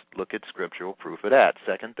 Let's look at scriptural proof of that.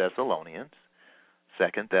 2 Thessalonians.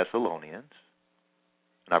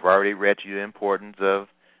 And I've already read to you the importance of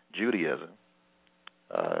Judaism.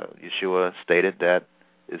 Yeshua stated that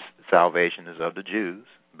his salvation is of the Jews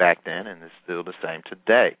back then, and it's still the same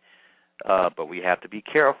today. But we have to be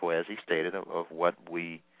careful, as he stated, of what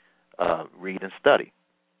we read and study.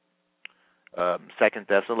 2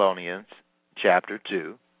 Thessalonians chapter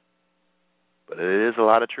 2. But it is a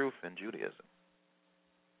lot of truth in Judaism.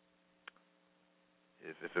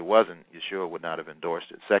 If it wasn't, Yeshua would not have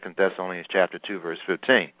endorsed it. 2 Thessalonians chapter 2, verse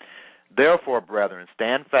 15. Therefore, brethren,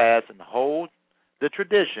 stand fast and hold the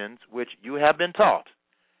traditions which you have been taught,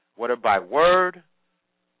 whether by word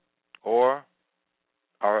or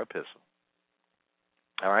our epistle.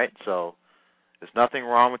 All right, so there's nothing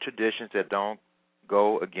wrong with traditions that don't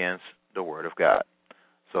go against the Word of God.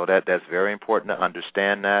 So that's very important to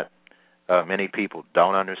understand that. Many people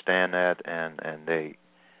don't understand that, and they,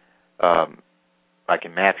 like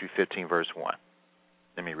in Matthew 15, verse 1.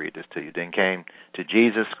 Let me read this to you. Then came to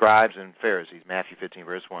Jesus scribes and Pharisees, Matthew 15,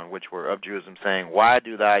 verse 1, which were of Judaism, saying, Why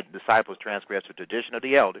do thy disciples transgress the tradition of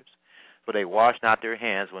the elders? For they wash not their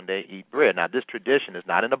hands when they eat bread. Now, this tradition is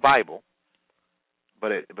not in the Bible,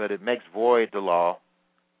 but it makes void the law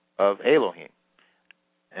of Elohim.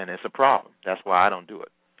 And it's a problem. That's why I don't do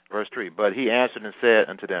it. Verse 3, but he answered and said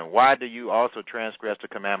unto them, Why do you also transgress the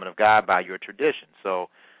commandment of God by your tradition? So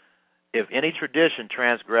if any tradition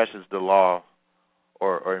transgresses the law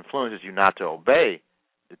or influences you not to obey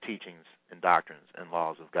the teachings and doctrines and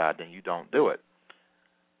laws of God, then you don't do it.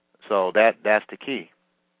 So that's the key.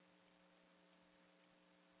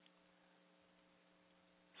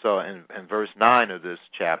 So in verse 9 of this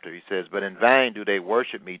chapter, he says, But in vain do they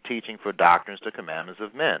worship me, teaching for doctrines the commandments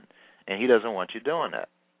of men. And he doesn't want you doing that.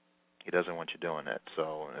 He doesn't want you doing that.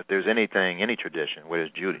 So if there's anything, any tradition, whether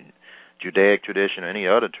it's Judaic tradition or any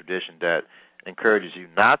other tradition that encourages you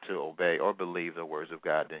not to obey or believe the words of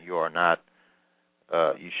God, then you are not,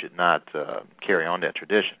 you should not carry on that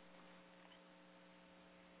tradition.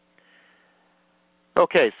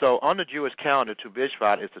 Okay, so on the Jewish calendar, Tu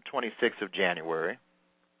Bishvat is the 26th of January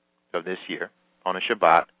of this year on a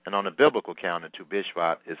Shabbat, and on the biblical calendar, Tu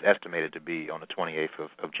Bishvat is estimated to be on the 28th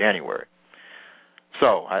of January.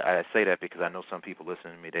 So I say that because I know some people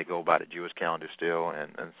listening to me, they go by the Jewish calendar still,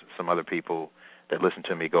 and some other people that listen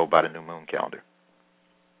to me go by the new moon calendar.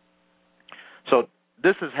 So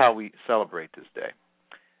this is how we celebrate this day,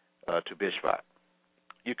 Tu Bishvat.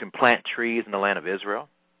 You can plant trees in the land of Israel.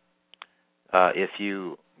 If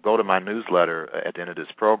you go to my newsletter at the end of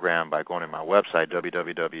this program by going to my website,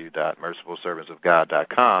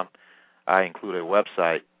 www.mercifulservantsofgod.com, I include a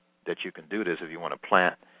website that you can do this if you want to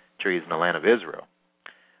plant trees in the land of Israel.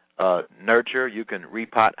 Nurture, you can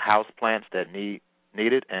repot house plants that need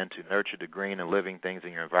it, and to nurture the green and living things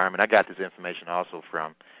in your environment. I got this information also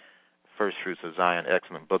from First Fruits of Zion,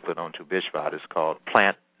 excellent booklet on Tu Bishvat. It's called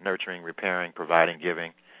Plant, Nurturing, Repairing, Providing,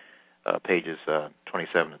 Giving, pages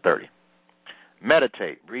 27 to 30.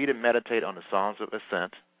 Meditate. Read and meditate on the Psalms of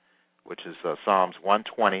Ascent, which is Psalms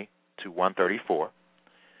 120 to 134.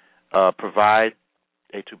 Provide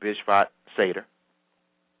a Tu Bishvat Seder,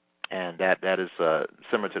 and that is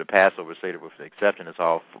similar to the Passover Seder with the exception it's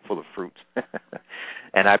all full of fruits.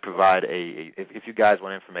 And I provide if you guys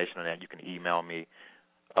want information on that, you can email me,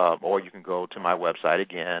 or you can go to my website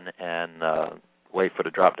again and wait for the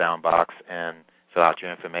drop-down box and fill out your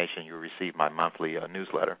information. You'll receive my monthly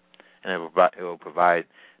newsletter. And it will provide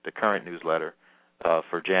the current newsletter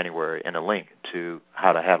for January and a link to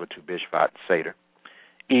how to have a Tu Bishvat Seder.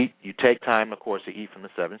 Eat. You take time, of course, to eat from the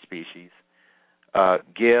 7 species.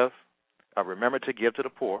 Remember to give to the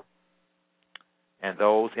poor and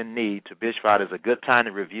those in need. Tu Bishvat is a good time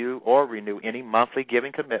to review or renew any monthly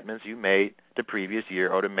giving commitments you made the previous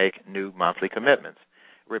year or to make new monthly commitments.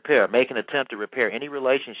 Make an attempt to repair any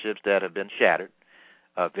relationships that have been shattered.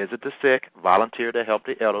 Visit the sick, volunteer to help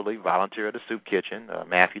the elderly, volunteer at the soup kitchen,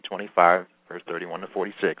 Matthew 25, verse 31 to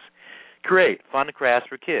 46. Create fun crafts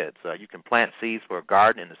for kids. You can plant seeds for a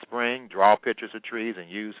garden in the spring, draw pictures of trees, and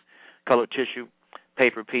use colored tissue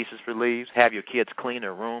paper pieces for leaves. Have your kids clean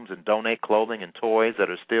their rooms and donate clothing and toys that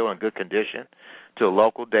are still in good condition to a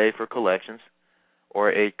local day for collections or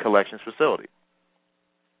a collections facility.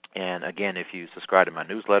 And again, if you subscribe to my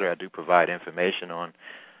newsletter, I do provide information on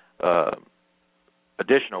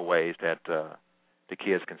additional ways that the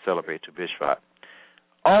kids can celebrate Tu Bishvat.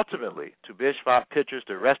 Ultimately, Tu Bishvat pictures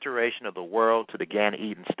the restoration of the world to the Gan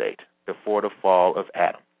Eden state before the fall of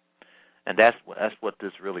Adam. And that's what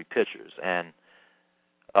this really pictures. And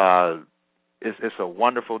it's a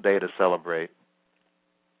wonderful day to celebrate.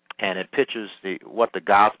 And it pictures what the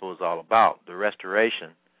gospel is all about, the restoration,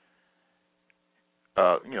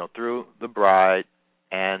 through the bride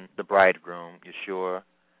and the bridegroom, Yeshua,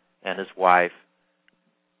 and his wife.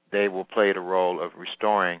 They will play the role of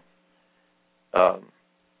restoring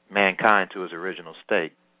mankind to his original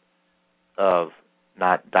state of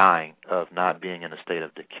not dying, of not being in a state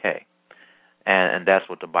of decay. And that's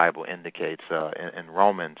what the Bible indicates in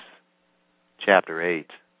Romans chapter 8.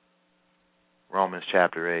 Romans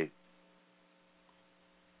chapter 8.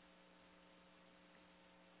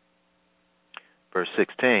 Verse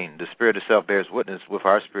 16, the Spirit itself bears witness with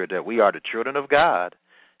our spirit that we are the children of God,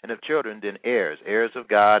 and if children, then heirs, heirs of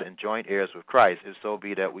God and joint heirs with Christ, if so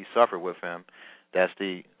be that we suffer with him. That's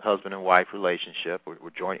the husband and wife relationship. We're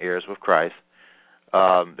joint heirs with Christ,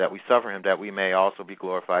 that we suffer him, that we may also be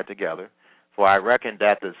glorified together. For I reckon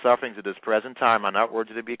that the sufferings of this present time are not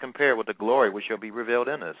worthy to be compared with the glory which shall be revealed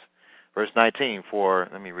in us. Verse 19,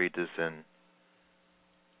 let me read this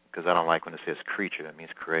because I don't like when it says creature, that means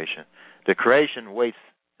creation. The creation waits,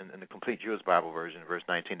 in the complete Jewish Bible version, verse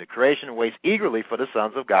 19, the creation waits eagerly for the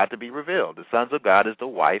sons of God to be revealed. The sons of God is the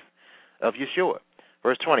wife of Yeshua.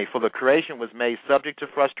 Verse 20, for the creation was made subject to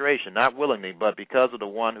frustration, not willingly, but because of the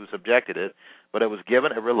one who subjected it, but it was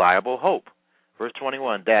given a reliable hope. Verse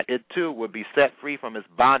 21, that it too would be set free from its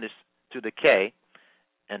bondage to decay,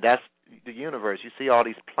 and that's the universe. You see all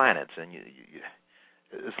these planets, and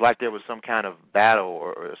it's like there was some kind of battle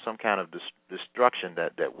or some kind of destruction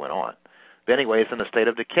that went on. But anyway, it's in a state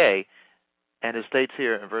of decay, and it states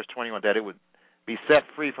here in verse 21 that it would be set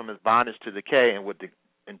free from its bondage to decay and would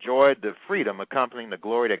enjoy the freedom accompanying the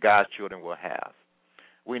glory that God's children will have.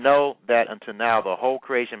 We know that until now the whole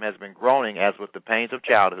creation has been groaning as with the pains of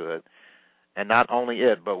childhood, and not only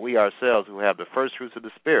it, but we ourselves who have the first fruits of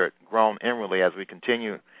the Spirit groan inwardly as we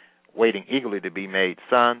continue waiting eagerly to be made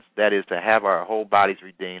sons, that is, to have our whole bodies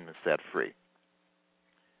redeemed and set free.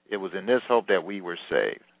 It was in this hope that we were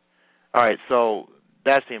saved. All right, so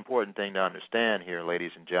that's the important thing to understand here,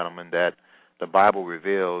 ladies and gentlemen, that the Bible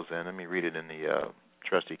reveals, and let me read it in the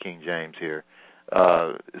trusty King James here.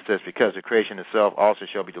 It says, because the creation itself also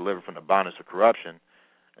shall be delivered from the bondage of corruption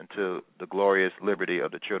into the glorious liberty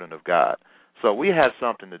of the children of God. So we have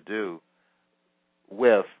something to do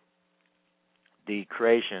with the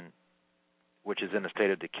creation, which is in a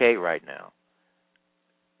state of decay right now,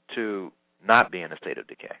 to not be in a state of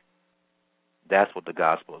decay. That's what the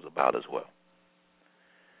gospel is about as well.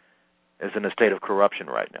 It's in a state of corruption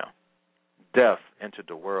right now. Death entered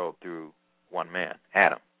the world through one man,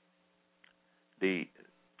 Adam. The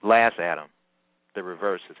last Adam, the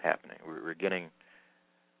reverse is happening. We're getting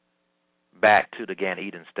back to the Gan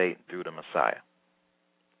Eden state through the Messiah.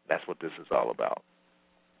 That's what this is all about.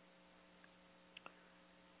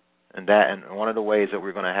 And one of the ways that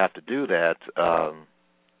we're going to have to do that,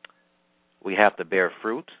 we have to bear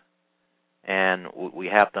fruit, and we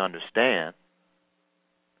have to understand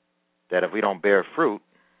that if we don't bear fruit,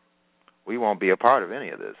 we won't be a part of any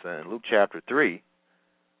of this. And in Luke chapter 3,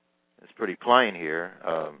 it's pretty plain here,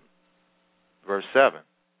 verse 7.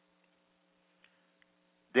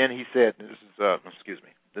 Then he said,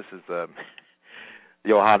 this is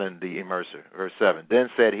Yohanan the Immerser, verse 7. Then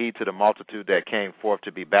said he to the multitude that came forth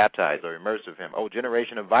to be baptized or immersed of him, O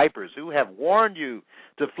generation of vipers, who have warned you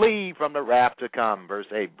to flee from the wrath to come? Verse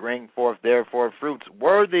 8, bring forth therefore fruits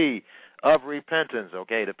worthy of repentance.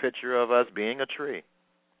 Okay, the picture of us being a tree.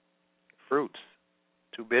 Fruits,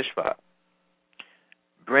 Tu Bishvat.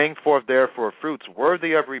 Bring forth therefore fruits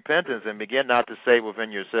worthy of repentance, and begin not to say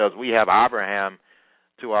within yourselves, we have Abraham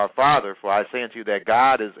to our father, for I say unto you that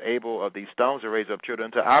God is able of these stones to raise up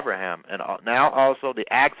children to Abraham. And now also the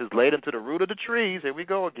axe is laid unto the root of the trees. Here we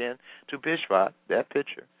go again, to Bish Vat, that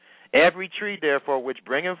picture. Every tree, therefore, which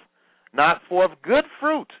bringeth not forth good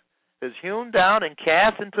fruit is hewn down and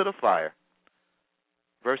cast into the fire.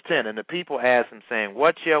 Verse 10, and the people asked him, saying,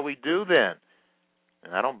 what shall we do then?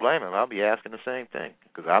 And I don't blame him. I'll be asking the same thing,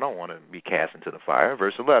 because I don't want to be cast into the fire.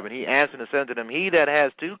 Verse 11, he answered and said to them, he that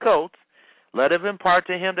has 2 coats, let him impart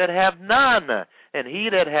to him that have none, and he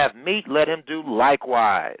that have meat, let him do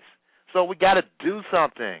likewise. So we got to do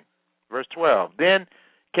something. Verse 12, then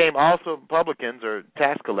came also publicans or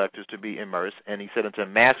tax collectors to be immersed, and he said unto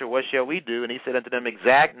them, Master, what shall we do? And he said unto them,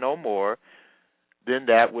 exact no more than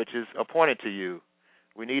that which is appointed to you.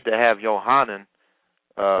 We need to have Yohanan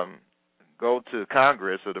go to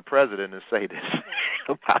Congress or the president and say this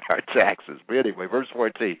about our taxes. But anyway, verse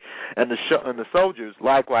 14. And the soldiers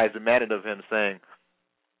likewise demanded of him, saying,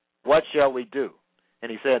 what shall we do?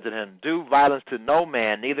 And he said to him, do violence to no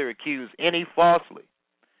man, neither accuse any falsely,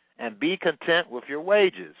 and be content with your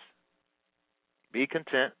wages. Be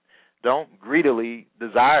content. Don't greedily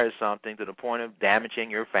desire something to the point of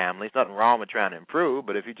damaging your family. There's nothing wrong with trying to improve,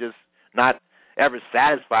 but if you're just not ever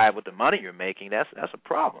satisfied with the money you're making, that's a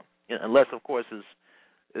problem. Unless, of course,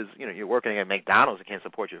 you're working at McDonald's and can't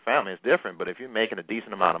support your family, it's different. But if you're making a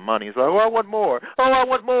decent amount of money, it's like, oh, I want more. Oh, I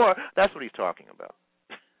want more. That's what he's talking about.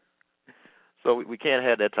 So we can't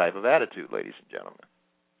have that type of attitude, ladies and gentlemen.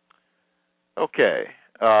 Okay.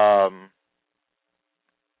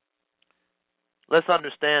 Let's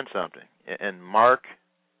understand something. In Mark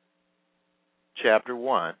chapter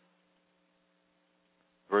 1,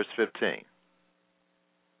 verse 15,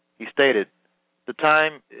 he stated, the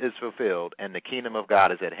time is fulfilled and the kingdom of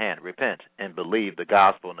God is at hand. Repent and believe the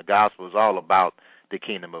gospel. And the gospel is all about the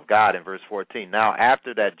kingdom of God. In verse 14, now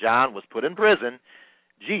after that John was put in prison,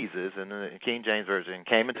 Jesus, in the King James Version,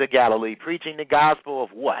 came into Galilee preaching the gospel of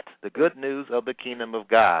what? The good news of the kingdom of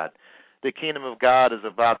God. The kingdom of God is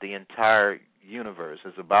about the entire universe.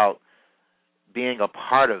 It's about being a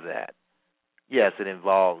part of that. Yes, it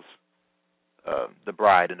involves the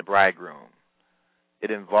bride and the bridegroom. It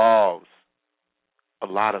involves a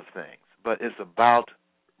lot of things, but it's about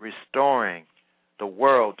restoring the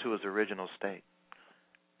world to its original state,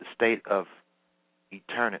 the state of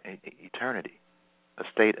eternity, a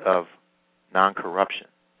state of non-corruption.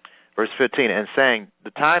 Verse 15, and saying, the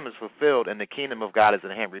time is fulfilled and the kingdom of God is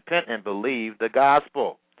at hand. Repent and believe the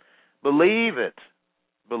gospel. Believe it.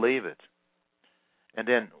 Believe it. And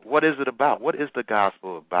then what is it about? What is the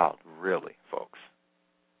gospel about, really, folks?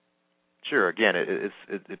 Sure, again,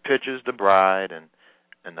 it pictures the bride and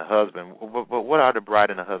the husband. But what are the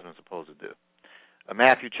bride and the husband supposed to do?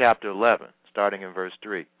 Matthew chapter 11, starting in verse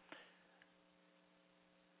 3.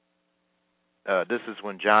 This is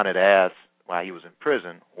when John had asked, while he was in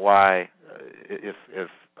prison, why, if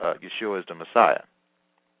Yeshua is the Messiah.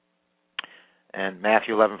 And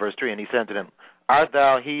Matthew 11, verse 3, and he said to them, art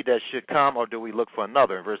thou he that should come, or do we look for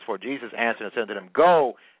another? In verse 4, Jesus answered and said to them,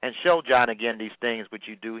 go and show John again these things which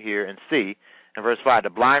you do hear and see. In verse 5, the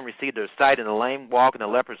blind receive their sight, and the lame walk, and the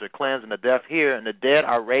lepers are cleansed, and the deaf hear, and the dead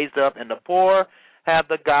are raised up, and the poor have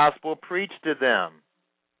the gospel preached to them.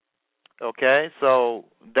 Okay, so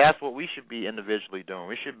that's what we should be individually doing.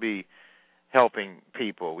 We should be helping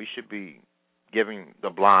people. We should be giving the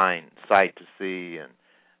blind sight to see,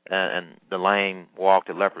 and the lame walk,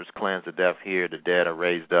 the lepers cleanse, the deaf hear, the dead are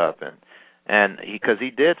raised up, and because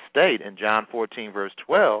he did state in John 14 verse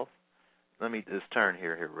 12. Let me just turn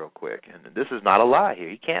here real quick, and this is not a lie here.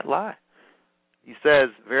 He can't lie. He says,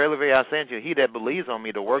 verily, verily, I say unto you, he that believes on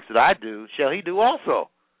me, the works that I do, shall he do also,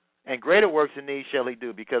 and greater works than these shall he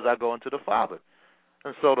do, because I go unto the Father.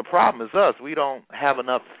 And so the problem is us. We don't have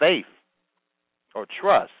enough faith or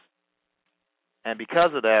trust. And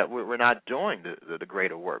because of that, we're not doing the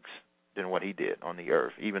greater works than what he did on the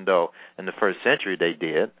earth, even though in the first century they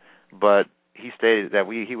did. But he stated that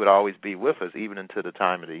he would always be with us even until the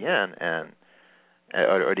time of the end,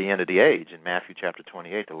 or the end of the age, in Matthew chapter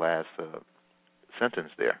 28, the last sentence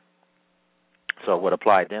there. So what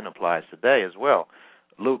applied then applies today as well.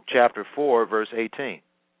 Luke chapter 4, verse 18.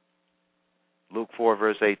 Luke 4,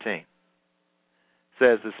 verse 18.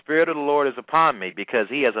 Says, the Spirit of the Lord is upon me, because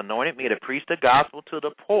he has anointed me to preach the gospel to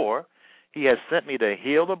the poor. He has sent me to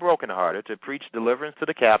heal the brokenhearted, to preach deliverance to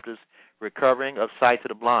the captives, recovering of sight to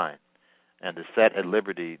the blind, and to set at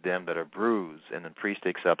liberty them that are bruised, and then preach the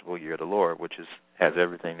acceptable year of the Lord, which has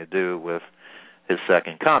everything to do with his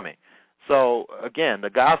second coming. So, again, the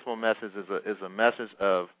gospel message is a message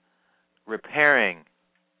of repairing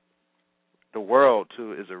the world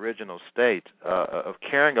to its original state, of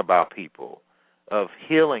caring about people, of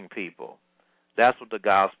healing people. That's what the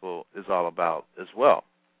gospel is all about as well,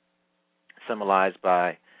 symbolized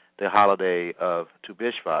by the holiday of Tu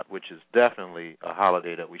Bishvat, which is definitely a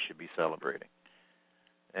holiday that we should be celebrating.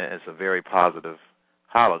 And it's a very positive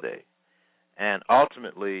holiday. And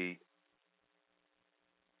ultimately,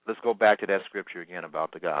 let's go back to that scripture again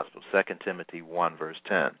about the gospel, 2 Timothy 1, verse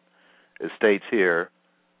 10. It states here,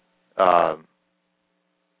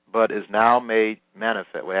 but is now made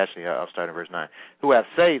manifest. Well, actually, I'll start in verse 9. Who hath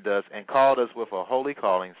saved us and called us with a holy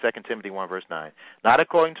calling, 2 Timothy 1, verse 9. Not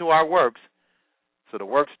according to our works. So the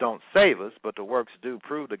works don't save us, but the works do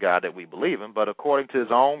prove to God that we believe Him, but according to His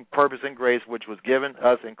own purpose and grace, which was given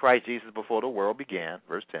us in Christ Jesus before the world began,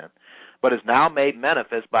 verse 10, but is now made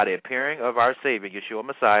manifest by the appearing of our Savior, Yeshua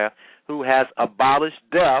Messiah, who has abolished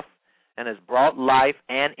death and has brought life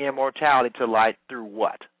and immortality to light through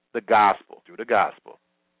what? The gospel, through the gospel.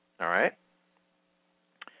 All right?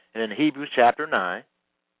 And in Hebrews chapter 9,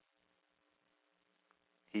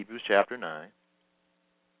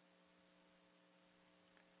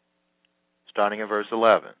 starting in verse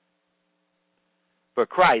 11. But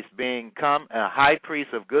Christ, being come a high priest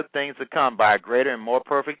of good things to come by a greater and more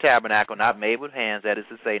perfect tabernacle, not made with hands, that is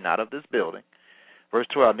to say, not of this building. Verse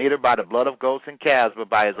 12, neither by the blood of goats and calves, but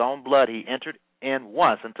by His own blood He entered in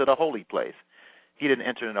once into the holy place. He didn't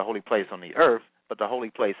enter in the holy place on the earth, but the holy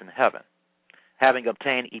place in heaven, having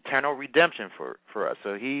obtained eternal redemption for us.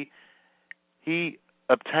 So He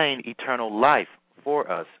obtained eternal life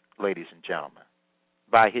for us, ladies and gentlemen,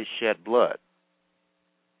 by His shed blood.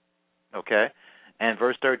 Okay? And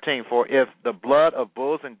verse 13, for if the blood of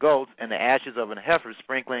bulls and goats and the ashes of an heifer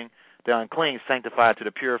sprinkling the unclean sanctified to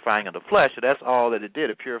the purifying of the flesh, so that's all that it did.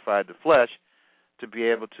 It purified the flesh to be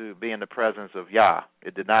able to be in the presence of Yah.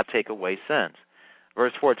 It did not take away sins.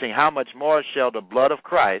 Verse 14, how much more shall the blood of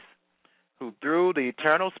Christ, who through the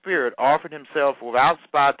eternal Spirit offered Himself without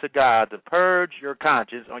spot to God, to purge your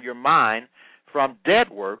conscience or your mind from dead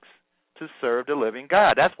works, to serve the living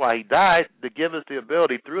God. That's why He died, to give us the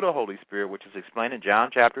ability through the Holy Spirit, which is explained in John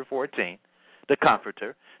chapter 14, the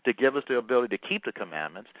Comforter, to give us the ability to keep the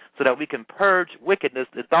commandments so that we can purge wickedness,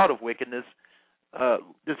 the thought of wickedness,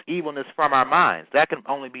 this evilness from our minds. That can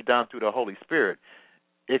only be done through the Holy Spirit.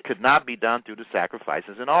 It could not be done through the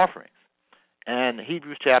sacrifices and offerings. And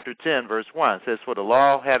Hebrews chapter 10, verse 1 says, for the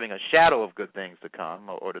law having a shadow of good things to come,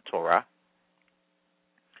 or the Torah,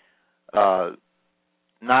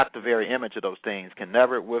 not the very image of those things, can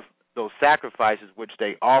never, with those sacrifices which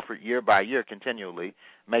they offered year by year continually,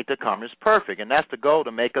 make the comers perfect. And that's the goal,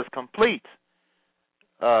 to make us complete.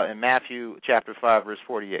 In Matthew chapter 5, verse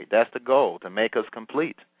 48, that's the goal, to make us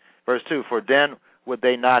complete. Verse 2, for then would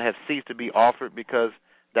they not have ceased to be offered, because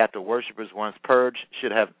that the worshippers once purged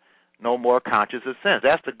should have no more conscience of sins.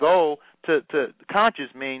 That's the goal. To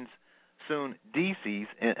conscience means sun desis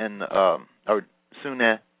or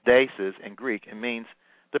sunedesis in Greek. It means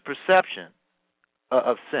the perception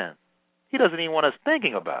of sin. He doesn't even want us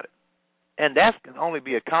thinking about it. And that can only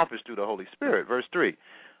be accomplished through the Holy Spirit. Verse 3,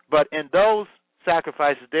 but in those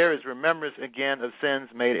sacrifices there is remembrance again of sins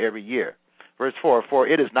made every year. Verse 4, for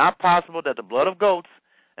it is not possible that the blood of goats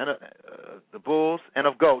and the bulls and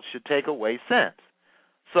of goats should take away sins.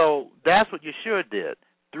 So that's what Yeshua did.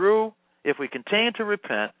 If we continue to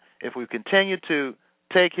repent, if we continue to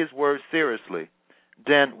take His word seriously,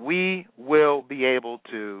 then we will be able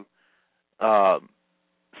to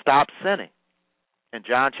stop sinning. And 1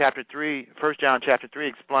 John chapter 3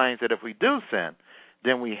 explains that if we do sin,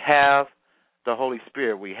 then we have the Holy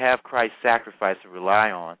Spirit, we have Christ's sacrifice to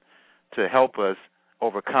rely on to help us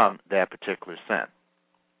overcome that particular sin.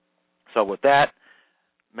 So with that,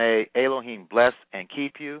 may Elohim bless and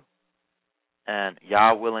keep you, and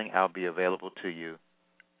Yah willing, I'll be available to you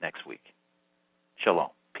next week. Shalom.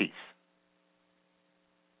 Peace.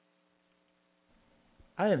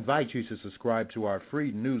 I invite you to subscribe to our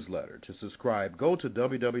free newsletter. To subscribe, go to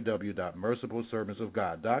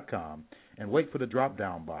www.mercifulservantsofgod.com and wait for the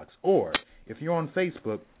drop-down box. Or, if you're on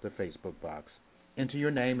Facebook, the Facebook box. Enter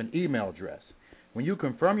your name and email address. When you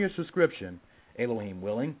confirm your subscription, Elohim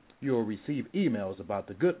willing, you will receive emails about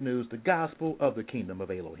the good news, the gospel of the kingdom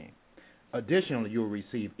of Elohim. Additionally, you will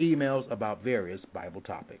receive emails about various Bible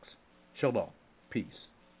topics. Shalom. Peace.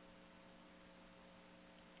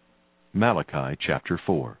 Malachi chapter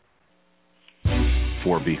 4.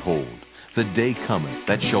 For behold, the day cometh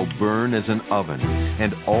that shall burn as an oven,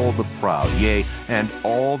 and all the proud, yea, and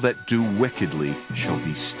all that do wickedly shall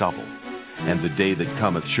be stubble. And the day that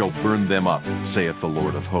cometh shall burn them up, saith the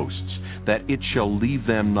Lord of hosts, that it shall leave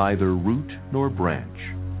them neither root nor branch.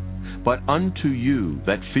 But unto you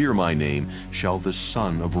that fear my name shall the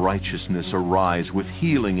Son of Righteousness arise with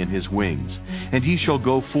healing in his wings, and he shall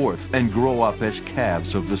go forth and grow up as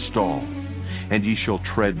calves of the stall. And ye shall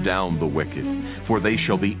tread down the wicked, for they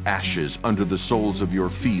shall be ashes under the soles of your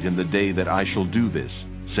feet in the day that I shall do this,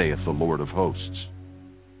 saith the Lord of hosts.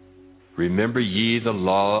 Remember ye the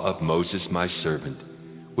law of Moses my servant,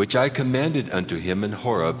 which I commanded unto him in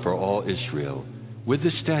Horeb for all Israel, with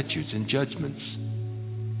the statutes and judgments.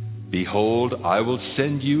 Behold, I will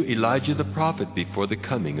send you Elijah the prophet before the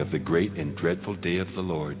coming of the great and dreadful day of the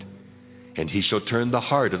Lord. And he shall turn the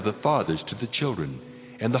heart of the fathers to the children,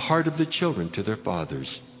 and the heart of the children to their fathers,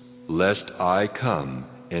 lest I come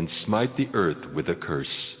and smite the earth with a curse.